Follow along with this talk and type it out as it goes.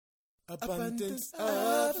Abundance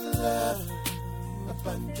of love,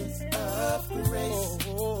 abundance of grace,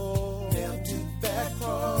 nailed to that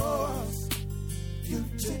cross. You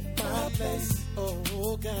took my place,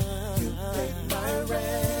 oh God. You paid my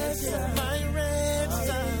ransom,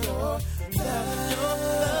 Your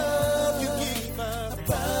love, you gave us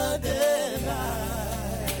abundant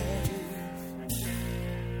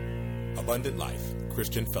life. Abundant Life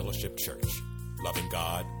Christian Fellowship Church. Loving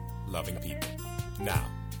God, loving people. Now,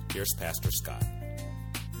 here's Pastor Scott. A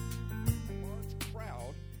large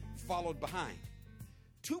crowd followed behind.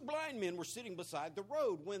 Two blind men were sitting beside the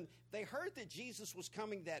road. When they heard that Jesus was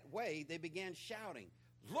coming that way, they began shouting,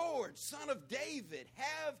 "Lord, Son of David,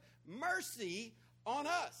 have mercy on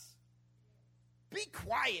us." "Be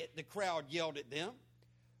quiet," the crowd yelled at them,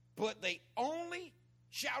 but they only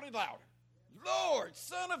shouted louder, "Lord,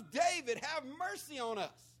 Son of David, have mercy on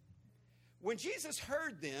us." When Jesus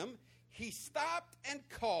heard them, he stopped and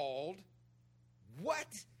called,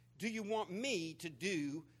 "What do you want me to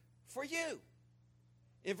do for you?"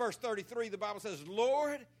 In verse 33, the Bible says,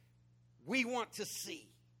 "Lord, we want to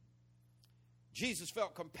see." Jesus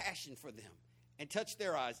felt compassion for them and touched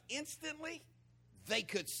their eyes. Instantly, they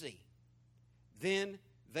could see. Then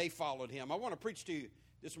they followed him. I want to preach to you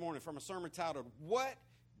this morning from a sermon titled, "What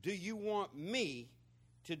do you want me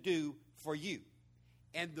to do for you?"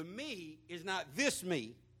 And the me is not this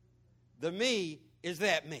me. The me is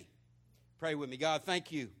that me. Pray with me. God,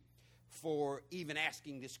 thank you for even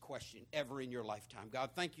asking this question ever in your lifetime.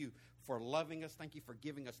 God, thank you for loving us. Thank you for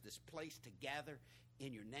giving us this place to gather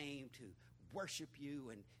in your name, to worship you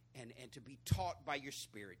and to be taught by your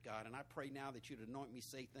Spirit, God. And I pray now that you'd anoint me,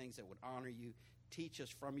 say things that would honor you. Teach us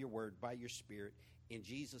from your word by your Spirit. In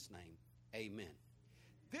Jesus' name, amen.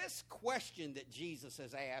 This question that Jesus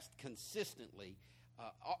has asked consistently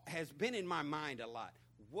has been in my mind a lot.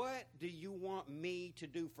 What do you want me to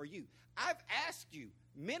do for you? I've asked you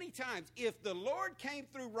many times, if the Lord came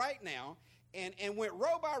through right now and went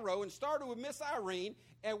row by row and started with Miss Irene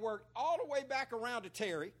and worked all the way back around to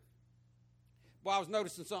Terry. Well, I was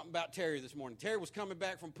noticing something about Terry this morning. Terry was coming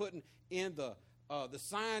back from putting in the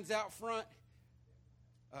signs out front.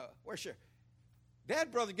 Where's your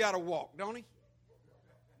dad? Brother got to walk, don't he?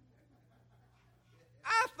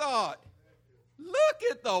 I thought, look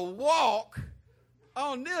at the walk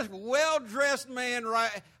on this well-dressed man,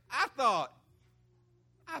 right? I thought,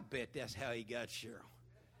 I bet that's how he got Cheryl.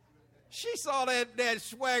 She saw that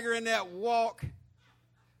swagger in that walk.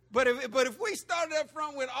 But if we started up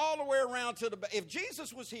front, went all the way around to the back, if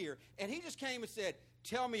Jesus was here and he just came and said,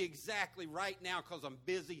 "Tell me exactly right now because I'm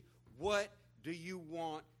busy, what do you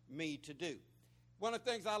want me to do?" One of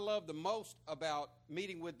the things I love the most about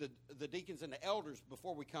meeting with the deacons and the elders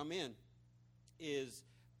before we come in is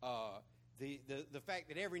the fact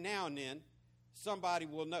that every now and then somebody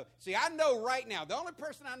will know. See, I know right now, the only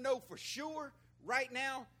person I know for sure right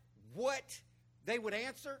now what they would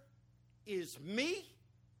answer is me,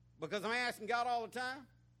 because I'm asking God all the time,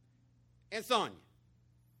 and Sonia,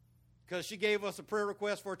 because she gave us a prayer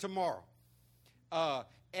request for tomorrow.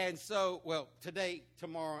 And so, well, today,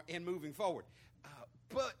 tomorrow, and moving forward.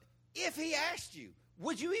 But if he asked you,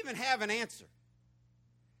 would you even have an answer?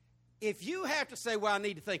 If you have to say, well, I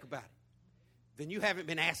need to think about it, then you haven't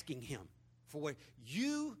been asking him for what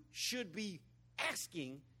you should be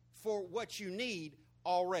asking for what you need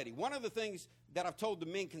already. One of the things that I've told the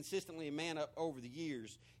men consistently and man up over the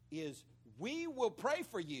years is we will pray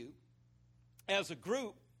for you as a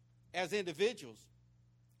group, as individuals,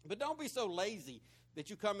 but don't be so lazy that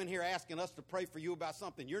you come in here asking us to pray for you about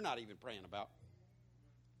something you're not even praying about.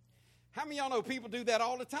 How many of y'all know people do that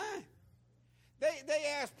all the time? They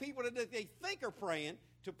ask people that they think are praying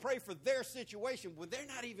to pray for their situation when they're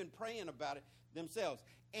not even praying about it themselves.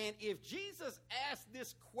 And if Jesus asked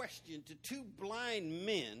this question to two blind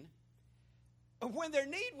men when their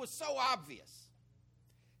need was so obvious,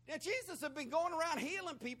 now Jesus had been going around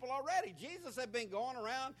healing people already. Jesus had been going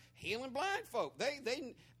around healing blind folk.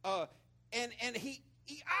 And he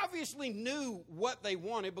obviously knew what they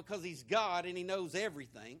wanted because he's God and he knows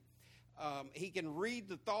everything. He can read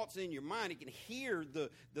the thoughts in your mind. He can hear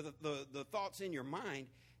the thoughts in your mind.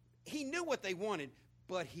 He knew what they wanted,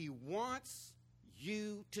 but he wants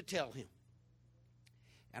you to tell him.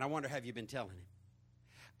 And I wonder, have you been telling him?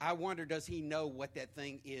 I wonder, does he know what that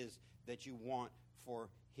thing is that you want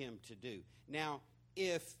for him to do? Now,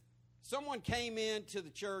 if someone came into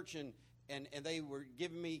the church and they were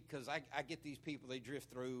giving me, because I get these people, they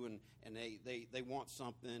drift through and they want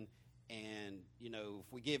something. And, you know,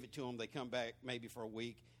 if we give it to them, they come back maybe for a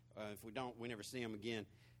week. If we don't, we never see them again.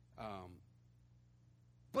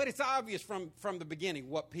 But it's obvious from the beginning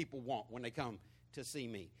what people want when they come to see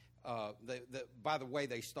me by the way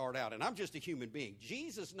they start out. And I'm just a human being.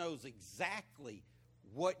 Jesus knows exactly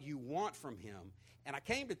what you want from him. And I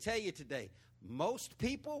came to tell you today, most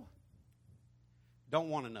people don't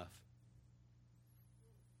want enough.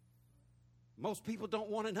 Most people don't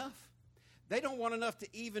want enough. They don't want enough to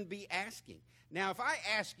even be asking. Now, if I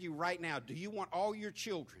ask you right now, do you want all your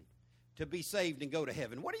children to be saved and go to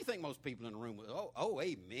heaven? What do you think most people in the room would? Oh,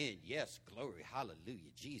 amen. Yes, glory,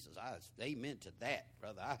 hallelujah, Jesus. Amen to that,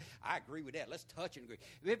 brother. I agree with that. Let's touch and agree.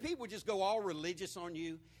 If people just go all religious on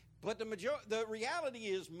you, but the reality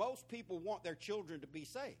is most people want their children to be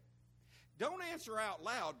saved. Don't answer out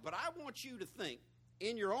loud, but I want you to think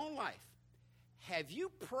in your own life, have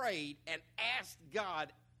you prayed and asked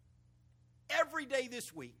God every day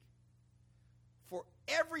this week for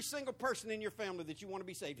every single person in your family that you want to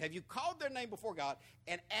be saved? Have you called their name before God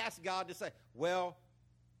and asked God to say, well,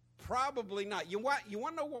 probably not. You want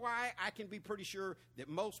to know why I can be pretty sure that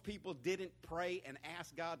most people didn't pray and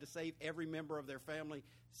ask God to save every member of their family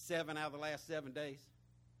 7 out of the last 7 days?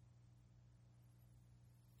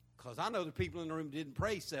 Because I know the people in the room didn't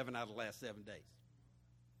pray 7 out of the last 7 days.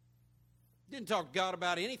 Didn't talk to God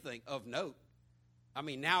about anything of note. I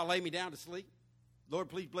mean, now lay me down to sleep. Lord,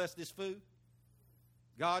 please bless this food.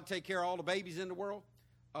 God, take care of all the babies in the world.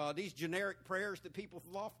 These generic prayers that people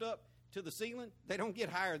loft up to the ceiling, they don't get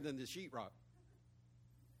higher than the sheetrock.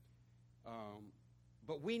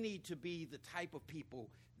 But we need to be the type of people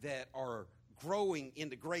that are growing in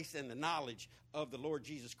the grace and the knowledge of the Lord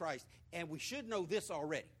Jesus Christ. And we should know this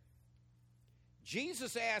already.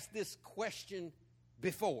 Jesus asked this question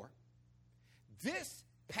before. This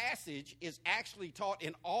passage is actually taught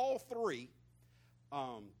in all three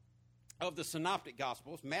of the synoptic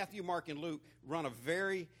gospels. Matthew, Mark, and Luke run a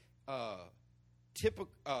very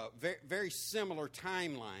very similar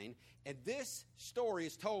timeline, and this story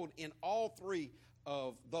is told in all three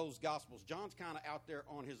of those gospels. John's kind of out there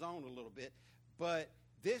on his own a little bit, but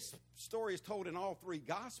this story is told in all three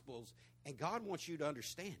gospels, and God wants you to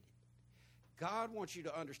understand it. God wants you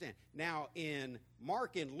to understand. Now, in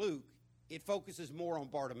Mark and Luke, it focuses more on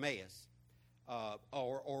Bartimaeus,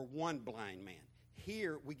 or one blind man.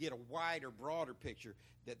 Here, we get a wider, broader picture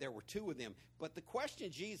that there were two of them. But the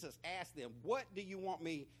question Jesus asked them, what do you want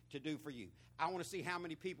me to do for you? I want to see how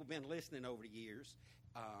many people have been listening over the years.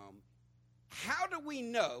 How do we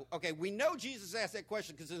know? Okay, we know Jesus asked that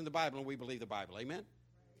question because it's in the Bible, and we believe the Bible. Amen?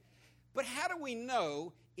 But how do we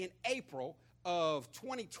know in April of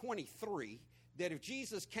 2023 that if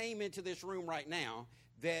Jesus came into this room right now,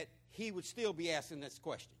 that he would still be asking this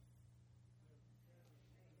question?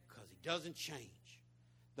 Because he doesn't change.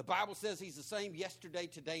 The Bible says he's the same yesterday,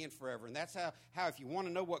 today, and forever. And that's how if you want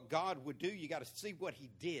to know what God would do, you got to see what he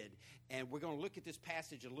did. And we're going to look at this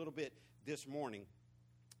passage a little bit this morning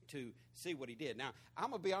to see what he did. Now,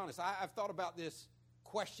 I'm going to be honest. I've thought about this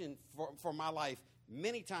question for my life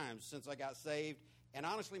many times since I got saved. And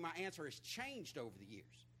honestly, my answer has changed over the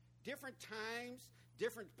years. Different times,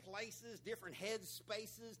 different places, different head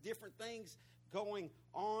spaces, different things going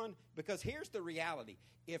on. Because here's the reality.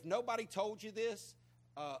 If nobody told you this,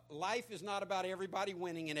 life is not about everybody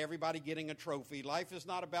winning and everybody getting a trophy. Life is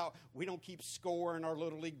not about, we don't keep score in our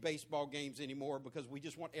Little League baseball games anymore because we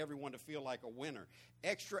just want everyone to feel like a winner.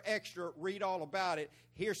 Extra, extra, read all about it.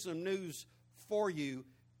 Here's some news for you.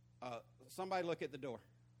 Somebody look at the door.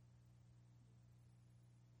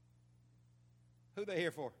 Who they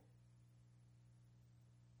here for?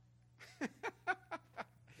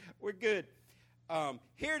 We're good.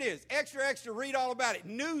 Here it is. Extra, extra, read all about it.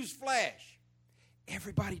 News flash.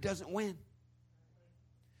 Everybody doesn't win.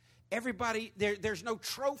 Everybody, there's no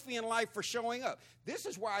trophy in life for showing up. This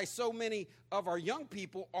is why so many of our young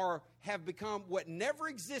people have become what never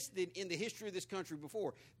existed in the history of this country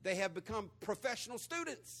before. They have become professional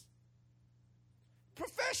students.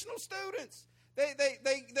 Professional students. They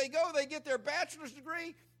go, they get their bachelor's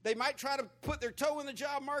degree. They might try to put their toe in the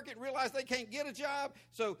job market and realize they can't get a job.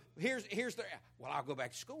 So here's their, well, I'll go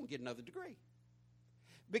back to school and get another degree.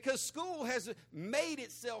 Because school has made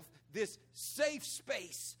itself this safe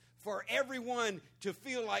space for everyone to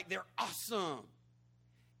feel like they're awesome.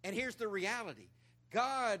 And here's the reality.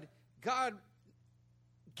 God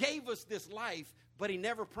gave us this life, but he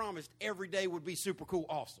never promised every day would be super cool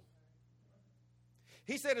awesome.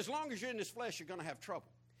 He said, as long as you're in this flesh, you're going to have trouble.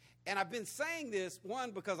 And I've been saying this,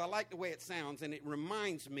 one, because I like the way it sounds, and it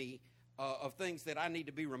reminds me of things that I need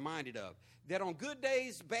to be reminded of. That on good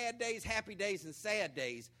days, bad days, happy days, and sad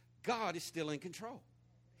days, God is still in control.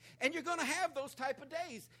 And you're going to have those type of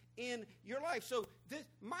days in your life. So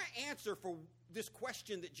my answer for this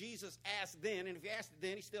question that Jesus asked then, and if he asked it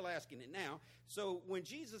then, he's still asking it now. So when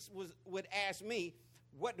Jesus would ask me,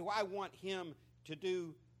 what do I want him to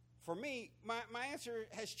do for me, my answer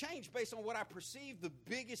has changed based on what I perceive the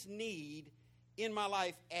biggest need in my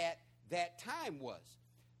life at that time was.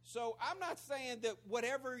 So I'm not saying that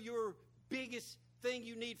whatever your biggest thing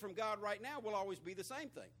you need from God right now will always be the same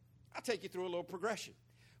thing. I'll take you through a little progression.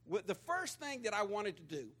 The first thing that I wanted to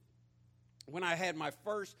do when I had my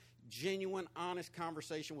first genuine, honest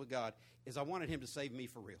conversation with God is I wanted him to save me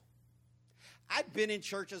for real. I'd been in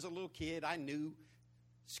church as a little kid. I knew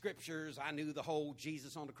scriptures. I knew the whole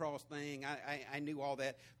Jesus on the cross thing. I knew all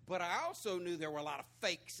that. But I also knew there were a lot of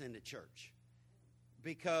fakes in the church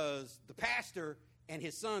because the pastor and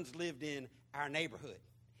his sons lived in our neighborhood.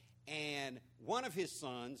 And one of his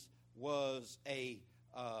sons was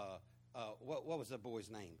what was that boy's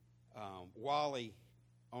name? Wally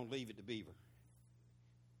on Leave It to Beaver.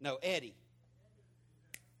 No, Eddie.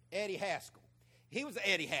 Eddie Haskell. He was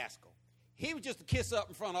Eddie Haskell. He was just a kiss up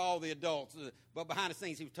in front of all the adults, but behind the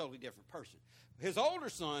scenes, he was a totally different person. His older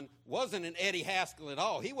son wasn't an Eddie Haskell at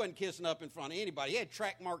all. He wasn't kissing up in front of anybody. He had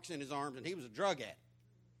track marks in his arms, and he was a drug addict.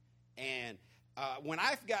 And when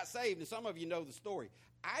I got saved, and some of you know the story,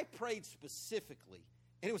 I prayed specifically,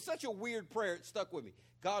 and it was such a weird prayer, it stuck with me.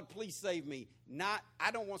 God, please save me. I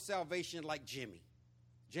don't want salvation like Jimmy.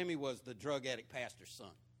 Jimmy was the drug addict pastor's son.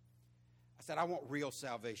 I said, I want real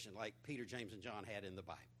salvation like Peter, James, and John had in the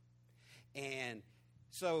Bible. And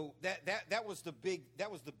so that was the big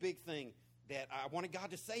thing that I wanted God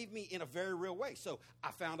to save me in a very real way. So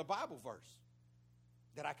I found a Bible verse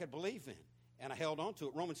that I could believe in, and I held on to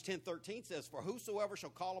it. Romans 10:13 says, for whosoever shall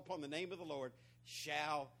call upon the name of the Lord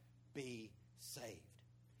shall be saved.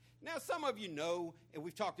 Now, some of you know, and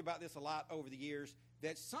we've talked about this a lot over the years,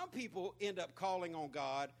 that some people end up calling on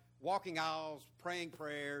God, walking aisles, praying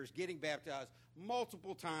prayers, getting baptized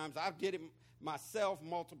multiple times. I've did it myself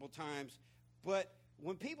multiple times. But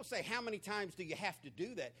when people say, how many times do you have to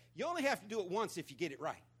do that? You only have to do it once if you get it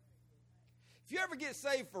right. If you ever get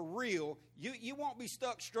saved for real, you won't be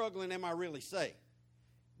stuck struggling, am I really saved?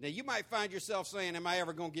 Now, you might find yourself saying, am I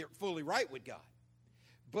ever going to get fully right with God?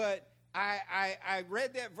 But I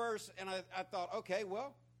read that verse, and I thought, okay,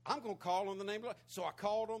 well, I'm going to call on the name of the Lord. So I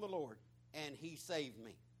called on the Lord, and he saved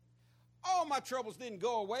me. All my troubles didn't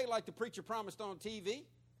go away like the preacher promised on TV.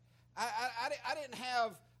 I didn't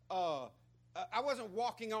have, I wasn't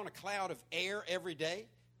walking on a cloud of air every day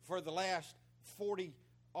for the last 40,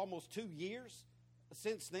 almost 2 years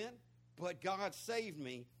since then. But God saved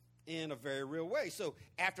me in a very real way. So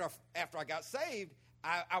after I got saved,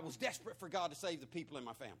 I was desperate for God to save the people in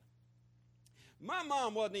my family. My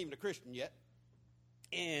mom wasn't even a Christian yet.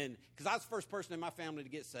 And because I was the first person in my family to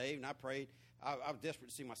get saved, and I prayed. I was desperate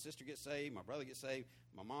to see my sister get saved, my brother get saved,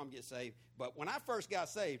 my mom get saved. But when I first got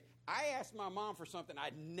saved, I asked my mom for something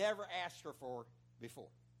I'd never asked her for before.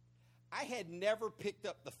 I had never picked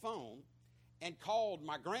up the phone and called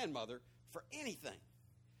my grandmother for anything.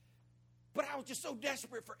 But I was just so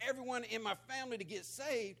desperate for everyone in my family to get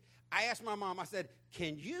saved. I asked my mom, I said,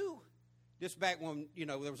 can you, this back when,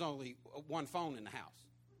 there was only one phone in the house.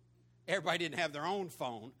 Everybody didn't have their own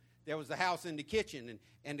phone. There was the house in the kitchen,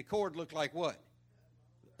 and the cord looked like what?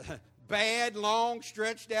 Bad, long,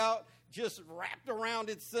 stretched out, just wrapped around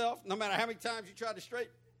itself, no matter how many times you tried to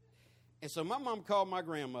straighten. And so my mom called my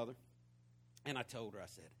grandmother, and I told her, I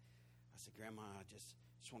said, Grandma, I just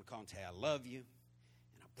want to call and tell you I love you,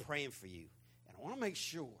 and I'm praying for you, and I want to make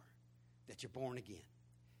sure that you're born again.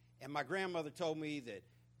 And my grandmother told me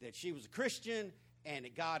that she was a Christian, and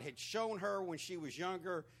that God had shown her when she was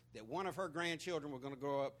younger that one of her grandchildren were going to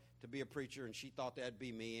grow up to be a preacher, and she thought that'd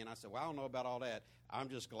be me. And I said, well, I don't know about all that. I'm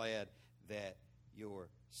just glad that you're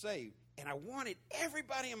saved. And I wanted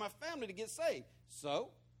everybody in my family to get saved. So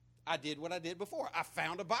I did what I did before. I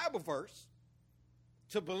found a Bible verse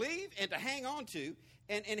to believe and to hang on to.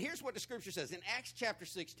 And here's what the scripture says. In Acts chapter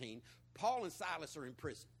 16, Paul and Silas are in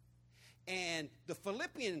prison. And the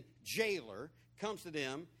Philippian jailer comes to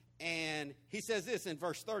them, and he says this in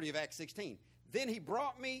verse 30 of Acts 16. Then he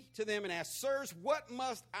brought me to them and asked, sirs, what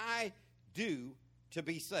must I do to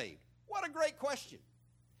be saved? What a great question.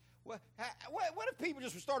 What if people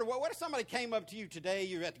just started, what if somebody came up to you today,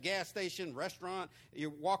 you're at the gas station, restaurant,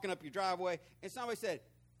 you're walking up your driveway, and somebody said,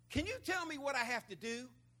 can you tell me what I have to do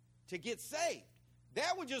to get saved?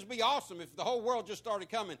 That would just be awesome if the whole world just started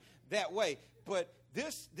coming that way. But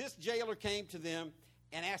this jailer came to them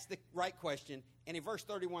and asked the right question. And in verse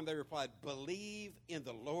 31, they replied, believe in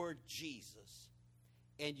the Lord Jesus,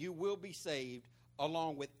 and you will be saved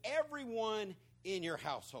along with everyone in your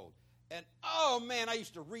household. And, oh, man, I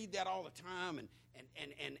used to read that all the time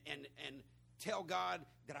and tell God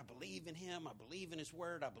that I believe in him, I believe in his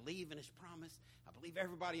word, I believe in his promise, I believe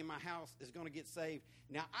everybody in my house is going to get saved.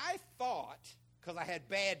 Now, I thought, because I had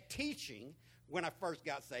bad teaching when I first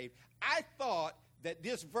got saved, I thought that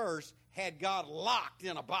this verse had God locked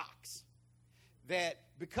in a box. That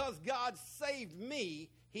because God saved me,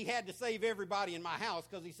 he had to save everybody in my house,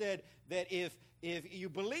 because he said that if you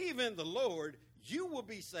believe in the Lord, you will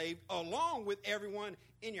be saved along with everyone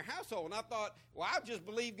in your household. And I thought, well, I just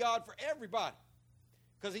believe God for everybody,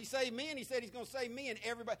 because he saved me and he said he's going to save me and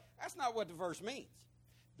everybody. That's not what the verse means.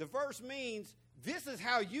 The verse means this is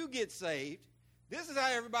how you get saved. This is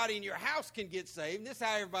how everybody in your house can get saved. And this is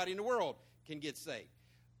how everybody in the world can get saved.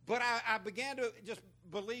 But I began to just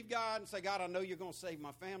believe God and say, God, I know you're going to save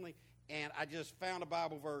my family. And I just found a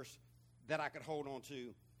Bible verse that I could hold on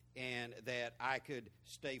to and that I could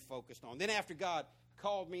stay focused on. Then after God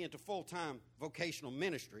called me into full-time vocational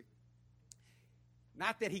ministry,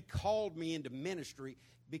 not that he called me into ministry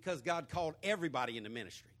because God called everybody into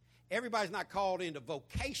ministry. Everybody's not called into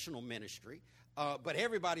vocational ministry, but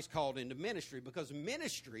everybody's called into ministry, because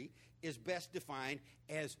ministry is best defined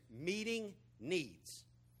as meeting needs.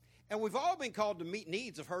 And we've all been called to meet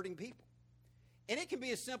needs of hurting people. And it can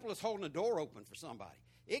be as simple as holding a door open for somebody.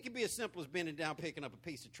 It can be as simple as bending down picking up a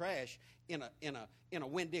piece of trash in a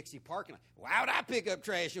Winn-Dixie parking lot. Why would I pick up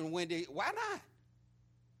trash in a Winn-Dixie? Why not?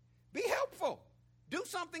 Be helpful. Do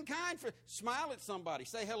something kind. Smile at somebody.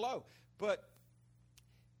 Say hello. But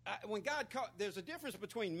when God there's a difference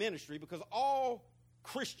between ministry, because all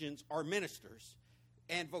Christians are ministers,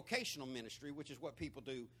 and vocational ministry, which is what people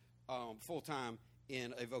do full-time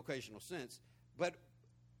in a vocational sense. But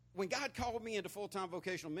when God called me into full-time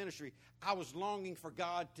vocational ministry, I was longing for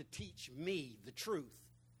God to teach me the truth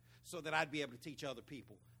so that I'd be able to teach other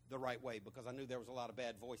people the right way, because I knew there was a lot of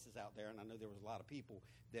bad voices out there, and I knew there was a lot of people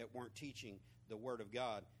that weren't teaching the Word of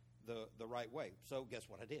God the right way. So guess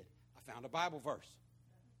what I did? I found a Bible verse.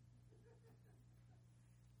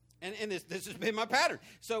 And this has been my pattern.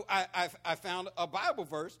 So I found a Bible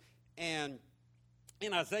verse, and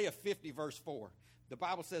in Isaiah 50, verse 4, the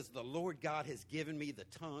Bible says, the Lord God has given me the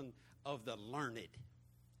tongue of the learned.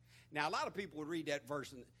 Now, a lot of people would read that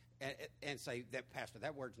verse and say, that Pastor,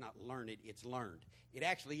 that word's not learned, it's learned. It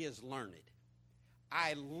actually is learned.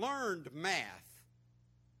 I learned math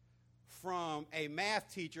from a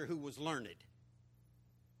math teacher who was learned.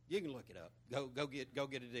 You can look it up. Go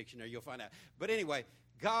get a dictionary. You'll find out. But anyway,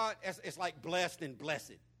 God, it's like blessed and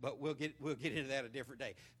blessed, but we'll get into that a different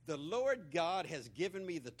day. The Lord God has given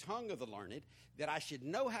me the tongue of the learned, that I should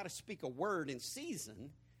know how to speak a word in season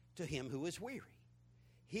to him who is weary.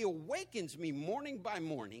 He awakens me morning by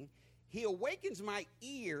morning. He awakens my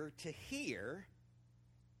ear to hear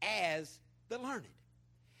as the learned.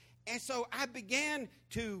 And so I began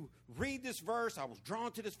to read this verse. I was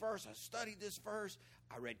drawn to this verse. I studied this verse.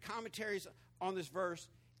 I read commentaries on this verse,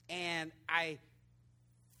 and I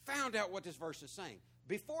found out what this verse is saying.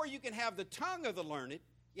 Before you can have the tongue of the learned,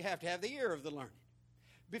 you have to have the ear of the learned.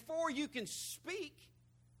 Before you can speak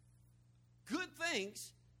good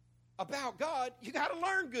things about God, you got to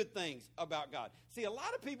learn good things about God. See, a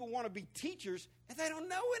lot of people want to be teachers, and they don't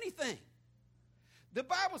know anything. The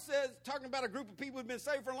Bible says, talking about a group of people who've been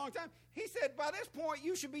saved for a long time, he said, by this point,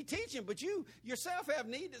 you should be teaching, but you yourself have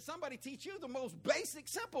need that somebody teach you the most basic,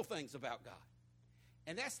 simple things about God.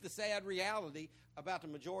 And that's the sad reality about the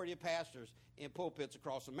majority of pastors in pulpits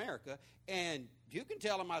across America. And you can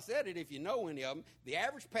tell them I said it if you know any of them. The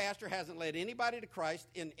average pastor hasn't led anybody to Christ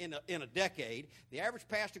in a decade. The average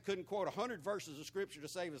pastor couldn't quote 100 verses of Scripture to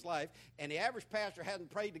save his life. And the average pastor hasn't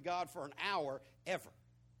prayed to God for an hour ever.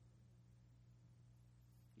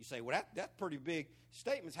 You say, well, that's pretty big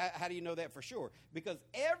statements. How do you know that for sure? Because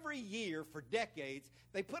every year for decades,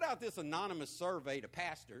 they put out this anonymous survey to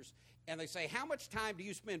pastors, and they say, how much time do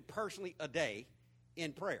you spend personally a day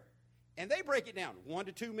in prayer? And they break it down, 1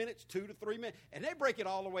 to 2 minutes, 2 to 3 minutes, and they break it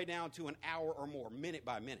all the way down to an hour or more, minute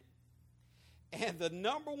by minute. And the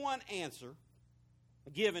number one answer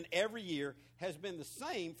given every year has been the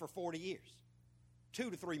same for 40 years, 2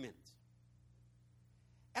 to 3 minutes.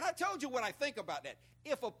 And I told you what I think about that.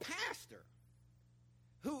 If a pastor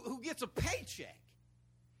who gets a paycheck,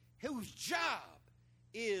 whose job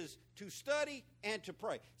is to study and to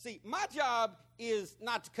pray. See, my job is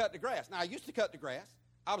not to cut the grass. Now, I used to cut the grass.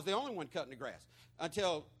 I was the only one cutting the grass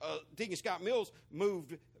until Deacon Scott Mills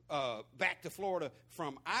moved back to Florida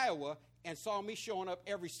from Iowa and saw me showing up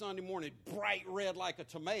every Sunday morning bright red like a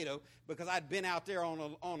tomato because I'd been out there on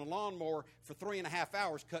a lawnmower for 3.5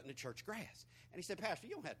 hours cutting the church grass. And he said, Pastor,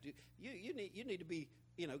 you don't have to. You need to be,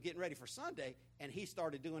 getting ready for Sunday. And he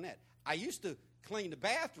started doing that. I used to clean the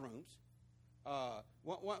bathrooms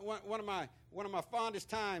One of my fondest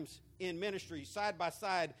times in ministry, side by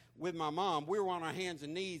side with my mom, we were on our hands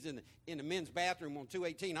and knees in the men's bathroom on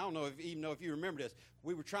 218. I don't know if you remember this.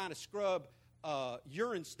 We were trying to scrub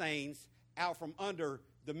urine stains out from under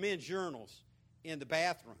the men's urinals in the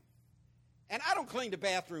bathroom. And I don't clean the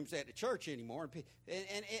bathrooms at the church anymore.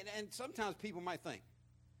 And sometimes people might think,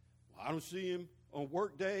 well, I don't see him on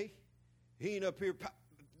work day. He ain't up here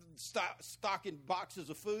stocking boxes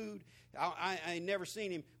of food. I ain't never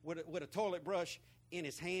seen him with a toilet brush in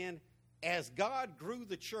his hand. As God grew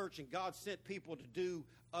the church and God sent people to do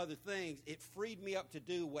other things, it freed me up to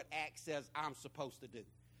do what Acts says I'm supposed to do,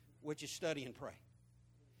 which is study and pray.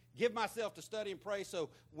 Give myself to study and pray so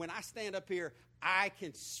when I stand up here, I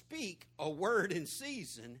can speak a word in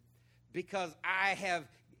season because I have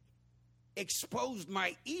exposed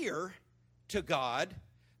my ear to God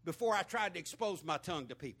before I tried to expose my tongue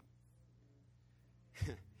to people.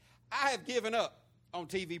 I have given up on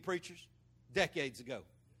TV preachers decades ago.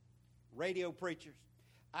 Radio preachers.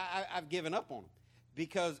 I've given up on them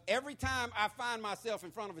because every time I find myself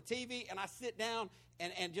in front of a TV and I sit down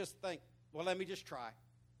and just think, well, let me just try.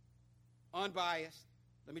 Unbiased.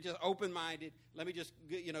 Let me just open-minded. Let me just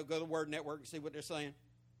go to the Word Network and see what they're saying.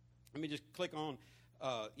 Let me just click on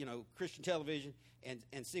Christian television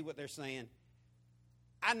and see what they're saying.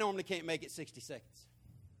 I normally can't make it 60 seconds.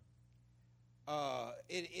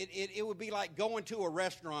 It would be like going to a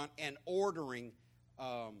restaurant and ordering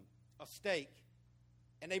a steak,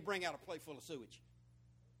 and they bring out a plate full of sewage.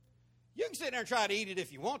 You can sit there and try to eat it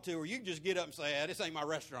if you want to, or you can just get up and say, this ain't my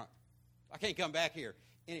restaurant. I can't come back here.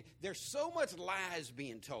 And there's so much lies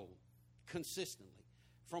being told consistently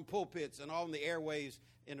from pulpits and on the airwaves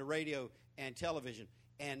in the radio and television.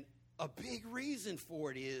 And a big reason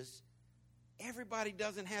for it is everybody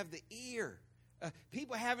doesn't have the ear.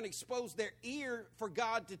 People haven't exposed their ear for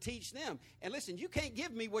God to teach them. And listen, you can't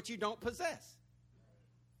give me what you don't possess.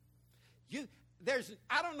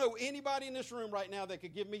 I don't know anybody in this room right now that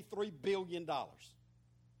could give me $3 billion.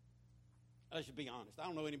 I should be honest. I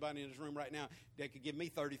don't know anybody in this room right now that could give me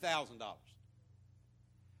 $30,000.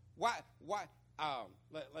 Why?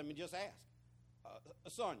 Let me just ask.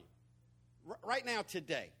 Sonia, right now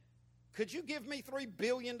today, could you give me $3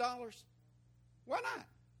 billion? Why not?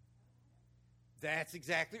 That's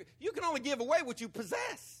exactly. You can only give away what you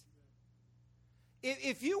possess.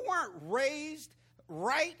 If you weren't raised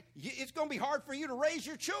right, it's going to be hard for you to raise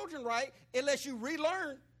your children right unless you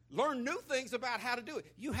learn new things about how to do it.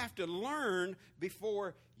 You have to learn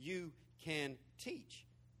before you can teach.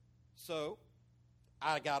 So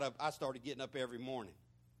I started getting up every morning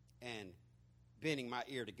and bending my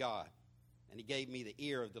ear to God. And he gave me the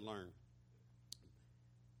ear of the learned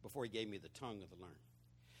before he gave me the tongue of the learned.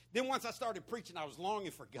 Then once I started preaching, I was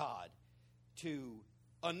longing for God to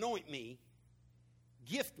anoint me,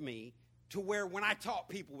 gift me, to where when I taught,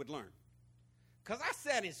 people would learn. Because I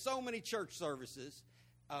sat in so many church services,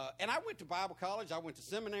 and I went to Bible college, I went to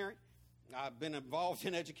seminary, I've been involved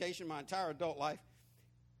in education my entire adult life.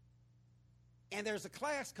 And there's a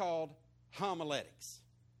class called homiletics.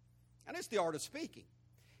 And it's the art of speaking.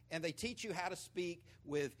 And they teach you how to speak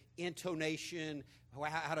with intonation,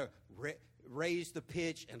 how to raise the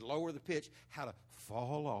pitch and lower the pitch, how to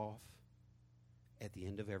fall off at the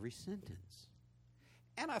end of every sentence.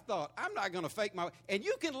 And I thought, I'm not going to fake my... And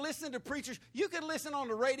you can listen to preachers, you can listen on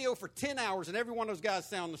the radio for 10 hours and every one of those guys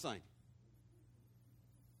sound the same.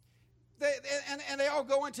 They all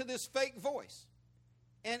go into this fake voice.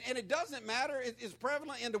 And it doesn't matter. It's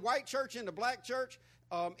prevalent in the white church, in the black church.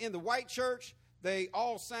 In the white church, they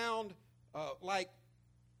all sound like,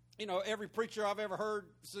 every preacher I've ever heard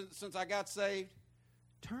since I got saved.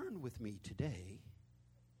 Turn with me today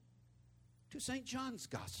to St. John's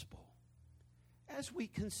Gospel as we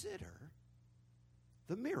consider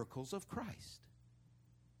the miracles of Christ.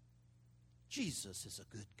 Jesus is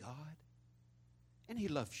a good God, and he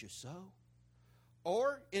loves you so.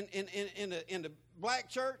 Or in the black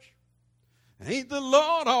church, ain't the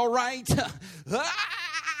Lord all right?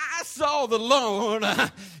 I saw the Lord.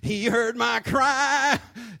 He heard my cry.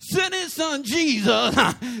 Sent his son Jesus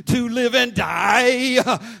to live and die.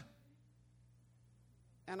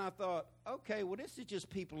 And I thought, okay, well, this is just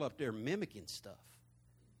people up there mimicking stuff.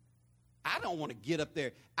 I don't want to get up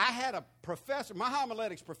there. I had a professor, my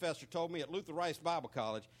homiletics professor told me at Luther Rice Bible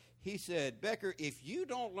College, he said, Becker, if you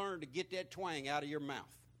don't learn to get that twang out of your mouth,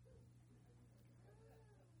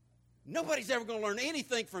 nobody's ever going to learn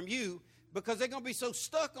anything from you because they're going to be so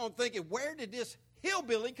stuck on thinking, where did this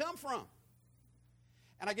hillbilly come from?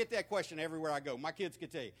 And I get that question everywhere I go. My kids can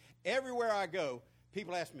tell you. Everywhere I go,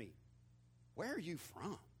 people ask me, where are you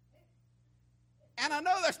from? And I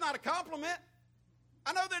know that's not a compliment.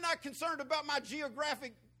 I know they're not concerned about my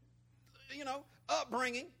geographic,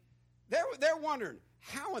 upbringing. They're wondering,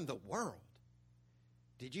 how in the world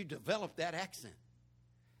did you develop that accent?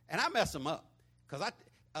 And I mess them up because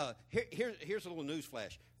here's a little news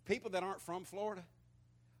flash. People that aren't from Florida,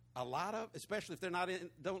 a lot of, especially if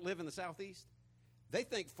don't live in the Southeast, they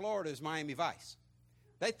think Florida is Miami Vice.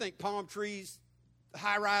 They think palm trees,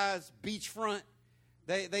 high-rise, beachfront.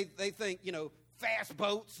 They think, fast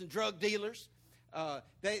boats and drug dealers.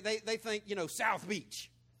 They think, South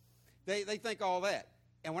Beach. They think all that.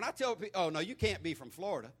 And when I tell people, oh, no, you can't be from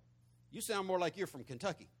Florida. You sound more like you're from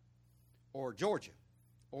Kentucky or Georgia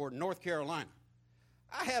or North Carolina.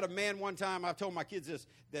 I had a man one time, I've told my kids this,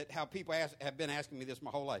 that how people have been asking me this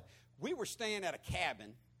my whole life. We were staying at a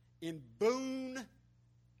cabin in Boone,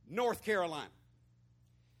 North Carolina.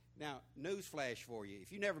 Now, newsflash for you.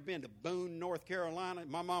 If you've never been to Boone, North Carolina,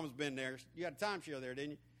 my mom's been there. You had a timeshare there,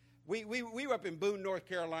 didn't you? We were up in Boone, North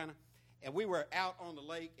Carolina, and we were out on the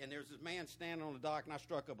lake, and there's this man standing on the dock, and I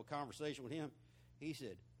struck up a conversation with him. He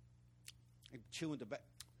said, chewing tobacco,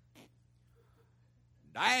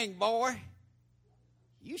 dang, boy,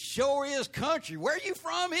 you sure is country. Where you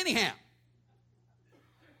from anyhow?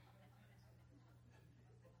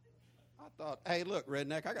 I thought, hey, look,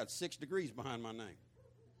 redneck, I got 6 degrees behind my name.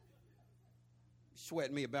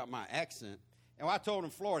 Sweating me about my accent. And when I told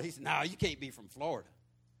him Florida, he said, no, you can't be from Florida.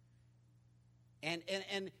 And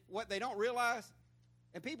what they don't realize,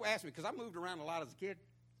 and people ask me, because I moved around a lot as a kid,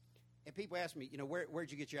 and people ask me,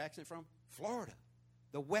 where'd you get your accent from? Florida,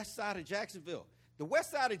 the west side of Jacksonville. The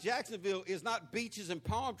west side of Jacksonville is not beaches and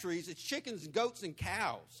palm trees. It's chickens, goats, and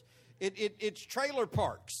cows. It's trailer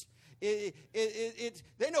parks. They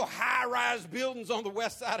know high-rise buildings on the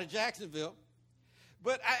west side of Jacksonville.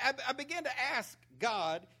 But I began to ask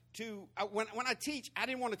God to, when I teach, I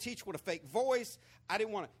didn't want to teach with a fake voice. I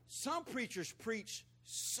didn't want to. Some preachers preach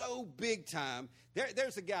so big time.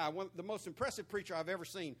 There's a guy, the most impressive preacher I've ever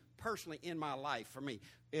seen personally in my life for me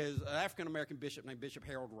is an African-American bishop named Bishop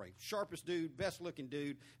Harold Ray. Sharpest dude, best-looking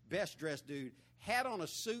dude, best-dressed dude. Had on a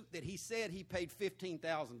suit that he said he paid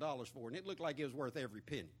 $15,000 for, and it looked like it was worth every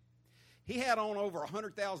penny. He had on over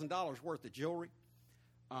 $100,000 worth of jewelry.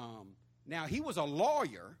 Now, he was a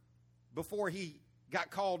lawyer before he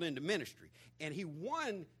got called into ministry, and he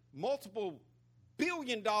won multiple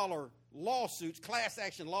billion-dollar lawsuits, class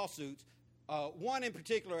action lawsuits, one in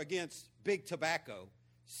particular against Big Tobacco,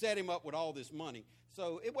 set him up with all this money.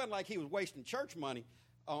 So it wasn't like he was wasting church money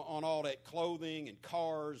on all that clothing and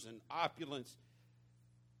cars and opulence.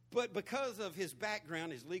 But because of his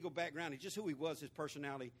background, his legal background, and just who he was, his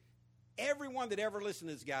personality, everyone that ever listened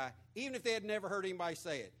to this guy, even if they had never heard anybody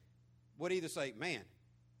say it, would either say, man,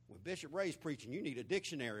 when Bishop Ray's preaching, you need a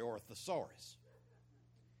dictionary or a thesaurus.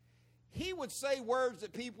 He would say words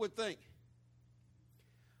that people would think,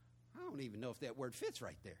 I don't even know if that word fits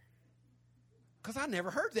right there. Because I never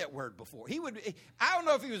heard that word before. I don't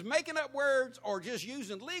know if he was making up words or just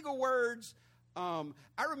using legal words. I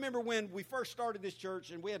remember when we first started this church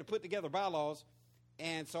and we had to put together bylaws.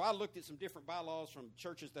 And so I looked at some different bylaws from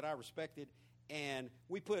churches that I respected. And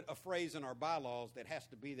we put a phrase in our bylaws that has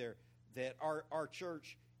to be there, that our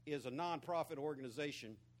church is a nonprofit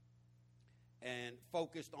organization and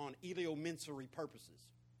focused on eleemosynary purposes.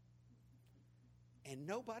 And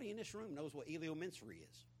nobody in this room knows what eleemosynary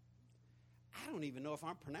is. I don't even know if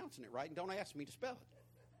I'm pronouncing it right, and don't ask me to spell it.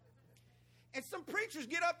 And some preachers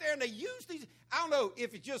get up there and they use these. I don't know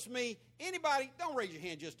if it's just me. Anybody, don't raise your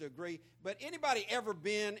hand just to agree, but anybody ever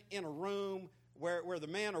been in a room where the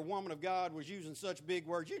man or woman of God was using such big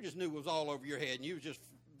words, you just knew it was all over your head, and you was just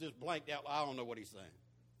blanked out. I don't know what he's saying.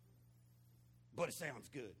 But it sounds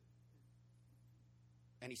good.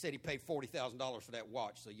 And he said he paid $40,000 for that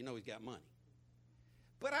watch, so you know he's got money.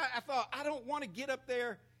 But I thought, I don't want to get up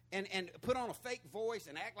there and put on a fake voice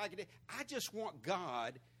and act like it is. I just want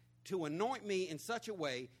God to anoint me in such a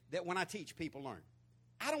way that when I teach, people learn.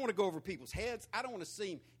 I don't want to go over people's heads. I don't want to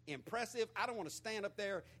seem impressive. I don't want to stand up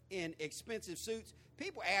there in expensive suits.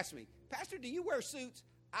 People ask me, Pastor, do you wear suits?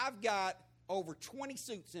 I've got over 20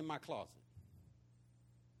 suits in my closet.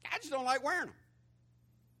 I just don't like wearing them.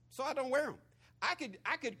 So I don't wear them. I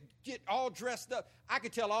could get all dressed up. I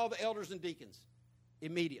could tell all the elders and deacons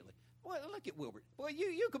immediately. Well, look at Wilbert. Boy,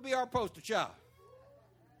 you could be our poster child.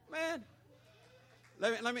 Man,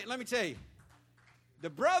 let me tell you. The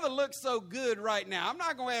brother looks so good right now. I'm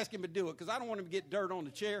not going to ask him to do it because I don't want him to get dirt on the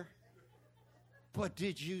chair. But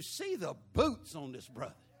did you see the boots on this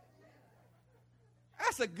brother?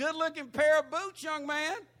 That's a good-looking pair of boots, young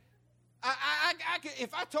man.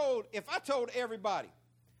 If I told everybody,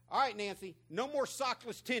 all right, Nancy, no more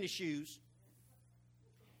sockless tennis shoes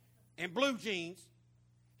and blue jeans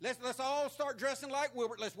Let's all start dressing like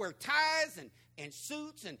Wilbert. Let's wear ties and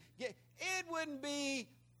suits. It wouldn't be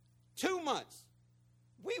 2 months.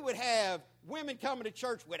 We would have women coming to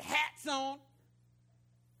church with hats on,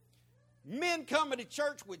 men coming to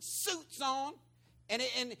church with suits on, and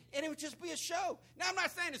it would just be a show. Now, I'm not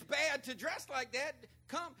saying it's bad to dress like that.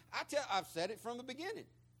 I've said it from the beginning.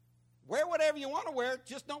 Wear whatever you want to wear,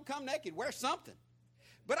 just don't come naked. Wear something.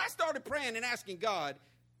 But I started praying and asking God,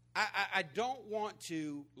 I don't want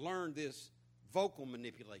to learn this vocal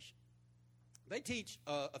manipulation. They teach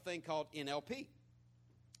a thing called NLP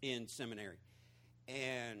in seminary,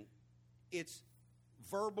 and it's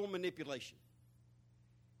verbal manipulation.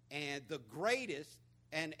 And the greatest,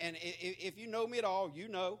 and if you know me at all, you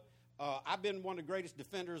know I've been one of the greatest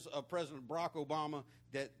defenders of President Barack Obama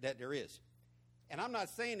that there is. And I'm not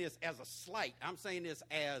saying this as a slight. I'm saying this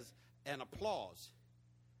as an applause.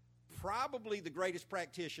 Probably the greatest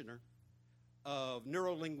practitioner of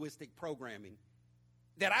neuro-linguistic programming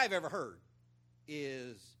that I've ever heard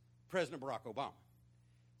is President Barack Obama.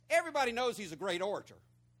 Everybody knows he's a great orator.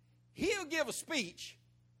 He'll give a speech,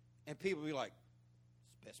 and people will be like,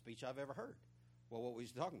 it's the best speech I've ever heard. Well, what was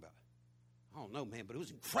he talking about? I don't know, man, but it was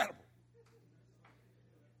incredible.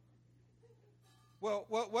 Well,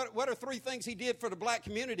 what are 3 things he did for the black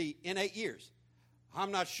community in 8 years?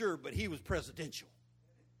 I'm not sure, but he was presidential.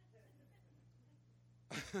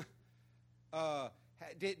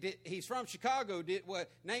 He's from Chicago.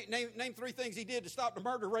 Name 3 things he did to stop the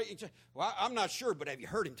murder rate. Well, I'm not sure, but have you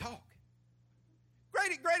heard him talk?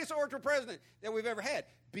 Greatest orator president that we've ever had,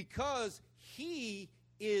 because he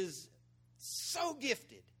is so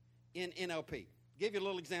gifted in NLP. Give you a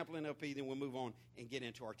little example of NLP, then we'll move on and get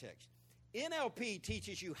into our text. NLP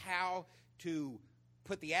teaches you how to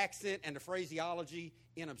put the accent and the phraseology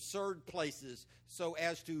in absurd places so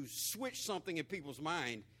as to switch something in people's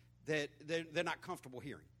mind that they're not comfortable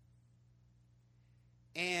hearing.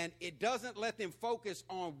 And it doesn't let them focus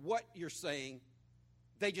on what you're saying.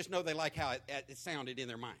 They just know they like how it sounded in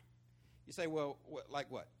their mind. You say, well, like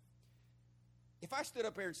what? If I stood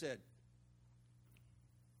up here and said,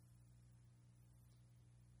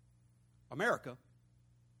 America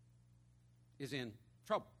is in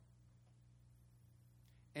trouble.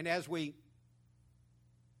 And as we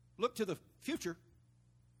look to the future,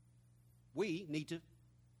 we need to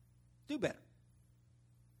do better.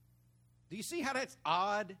 Do you see how that's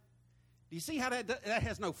odd? Do you see how that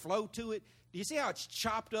has no flow to it? Do you see how it's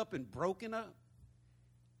chopped up and broken up?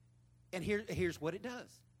 And here's what it does.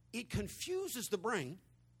 It confuses the brain,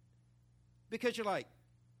 because you're like,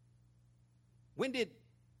 when did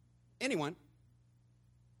anyone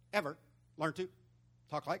ever learn to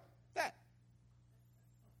talk like that?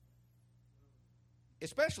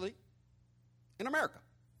 Especially in America.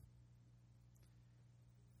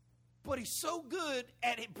 But he's so good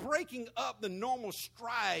at it breaking up the normal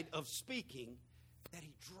stride of speaking that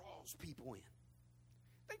he draws people in.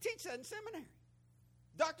 They teach that in seminary.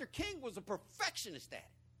 Dr. King was a perfectionist at it.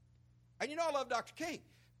 And you know I love Dr. King.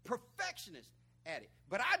 Perfectionist at it.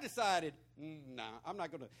 But I decided, nah, I'm not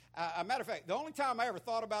going to. As a matter of fact, the only time I ever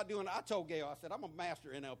thought about doing it, I told Gail, I said, I'm a master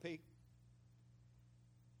NLP.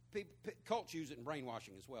 Cults use it in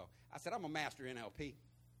brainwashing as well. I said, I'm a master NLP,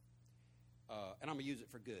 and I'm going to use it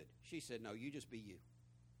for good. She said, no, you just be you.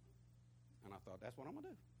 And I thought, that's what I'm going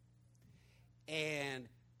to do. And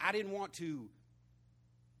I didn't want to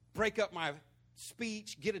break up my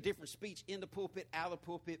speech, get a different speech in the pulpit, out of the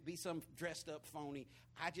pulpit, be some dressed up phony.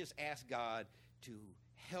 I just asked God to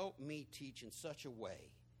help me teach in such a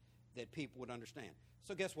way that people would understand.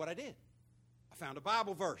 So guess what I did? I found a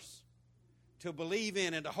Bible verse to believe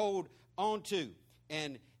in and to hold on to.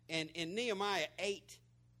 And in Nehemiah 8,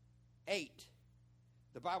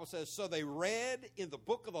 the Bible says, so they read in the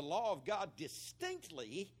book of the law of God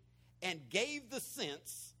distinctly and gave the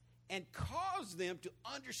sense and caused them to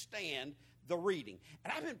understand the reading.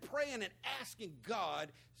 And I've been praying and asking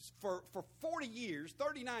God for 40 years,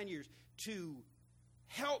 39 years, to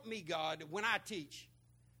help me, God, when I teach,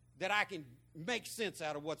 that I can make sense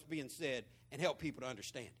out of what's being said and help people to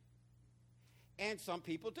understand it. And some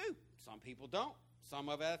people do. Some people don't. Some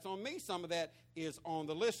of that's on me. Some of that is on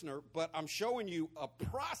the listener. But I'm showing you a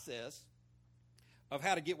process of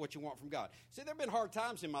how to get what you want from God. See, there have been hard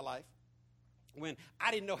times in my life when I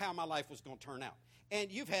didn't know how my life was going to turn out.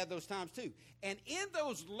 And you've had those times too. And in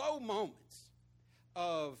those low moments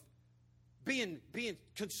of being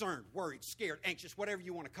concerned, worried, scared, anxious, whatever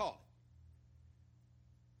you want to call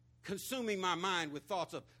it, consuming my mind with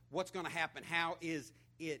thoughts of what's going to happen, how is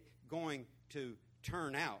it going to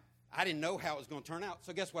turn out. I didn't know how it was going to turn out,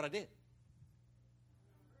 so guess what I did?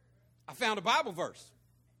 I found a Bible verse.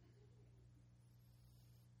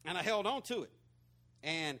 And I held on to it.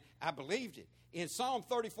 And I believed it. In Psalm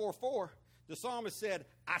 34:4, the psalmist said,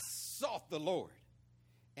 I sought the Lord,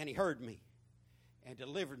 and he heard me and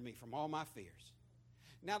delivered me from all my fears.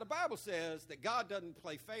 Now, the Bible says that God doesn't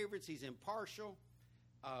play favorites. He's impartial.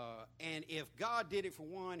 And if God did it for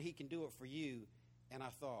one, he can do it for you. And I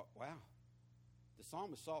thought, wow, the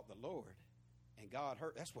psalmist sought the Lord, and God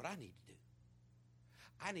heard. That's what I need to do.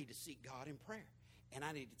 I need to seek God in prayer, and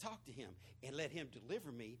I need to talk to him and let him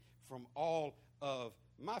deliver me from all of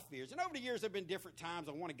my fears. And over the years, there have been different times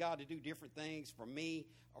I wanted God to do different things for me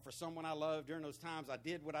or for someone I love. During those times, I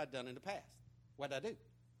did what I'd done in the past. What did I do?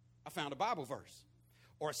 I found a Bible verse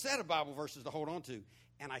or a set of Bible verses to hold on to,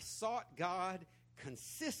 and I sought God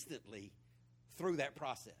consistently through that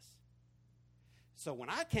process. So when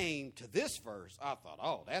I came to this verse, I thought,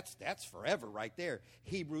 oh, that's forever right there.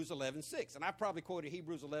 Hebrews 11:6. And I've probably quoted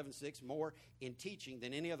Hebrews 11:6 more in teaching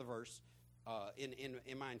than any other verse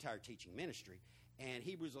in my entire teaching ministry. And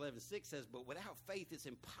Hebrews 11:6 says, but without faith it's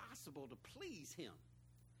impossible to please him.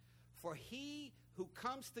 For he who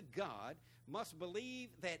comes to God must believe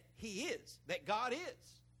that he is, that God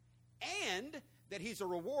is, and that he's a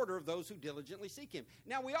rewarder of those who diligently seek him.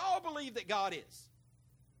 Now, we all believe that God is.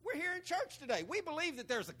 We're here in church today. We believe that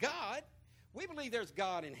there's a God. We believe there's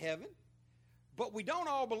God in heaven. But we don't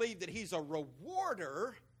all believe that he's a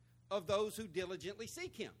rewarder of those who diligently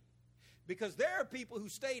seek him. Because there are people who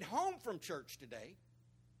stayed home from church today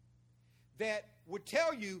that would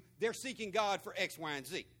tell you they're seeking God for X, Y, and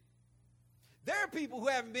Z. There are people who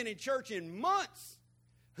haven't been in church in months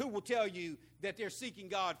who will tell you that they're seeking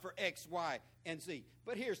God for X, Y, and Z.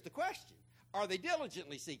 But here's the question. Are they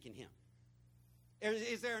diligently seeking him?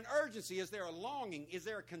 Is there an urgency? Is there a longing? Is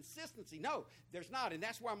there a consistency? No, there's not. And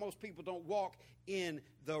that's why most people don't walk in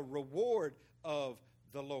the reward of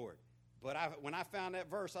the Lord. But when I found that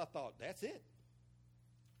verse, I thought, that's it.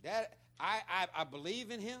 I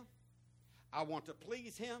believe in him. I want to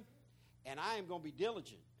please him. And I am going to be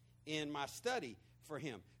diligent in my study for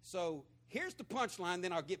him. So here's the punchline,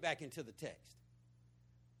 then I'll get back into the text.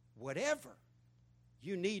 Whatever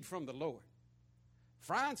you need from the Lord,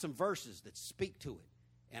 find some verses that speak to it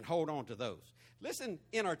and hold on to those. Listen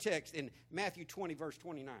in our text in Matthew 20, verse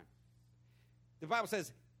 29. The Bible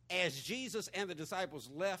says, as Jesus and the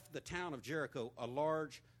disciples left the town of Jericho, a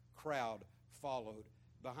large crowd followed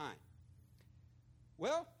behind.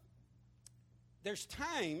 Well, there's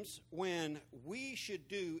times when we should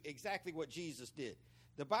do exactly what Jesus did.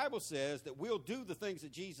 The Bible says that we'll do the things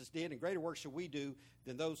that Jesus did, and greater works shall we do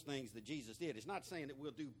than those things that Jesus did. It's not saying that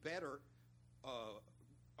we'll do better.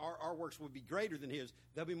 Our works will be greater than his.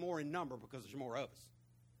 They'll be more in number because there's more of us.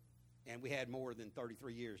 And we had more than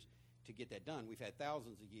 33 years to get that done. We've had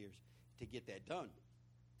thousands of years to get that done.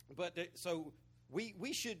 But so we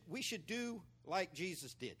should do like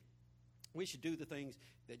Jesus did. We should do the things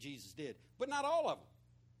that Jesus did, but not all of them.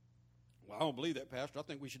 Well, I don't believe that, Pastor. I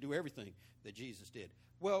think we should do everything that Jesus did.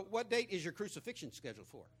 Well, what date is your crucifixion scheduled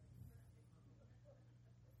for?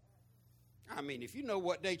 I mean, if you know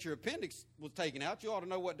what date your appendix was taken out, you ought to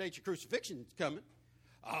know what date your crucifixion is coming.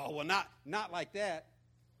 Oh, well, not like that.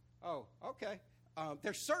 Oh, okay.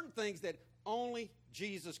 There's certain things that only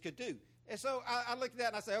Jesus could do. And so I look at that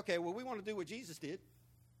and I say, okay, well, we want to do what Jesus did.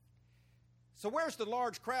 So where's the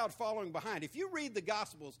large crowd following behind? If you read the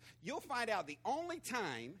Gospels, you'll find out the only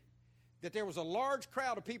time that there was a large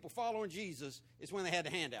crowd of people following Jesus is when they had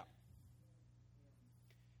the handout.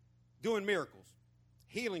 Doing miracles,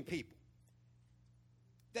 healing people.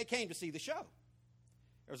 They came to see the show.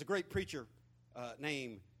 There was a great preacher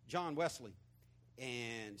named John Wesley,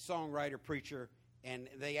 and songwriter, preacher, and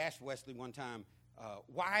they asked Wesley one time,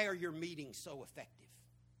 why are your meetings so effective?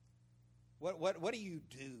 What do you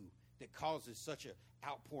do that causes such an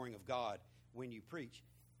outpouring of God when you preach?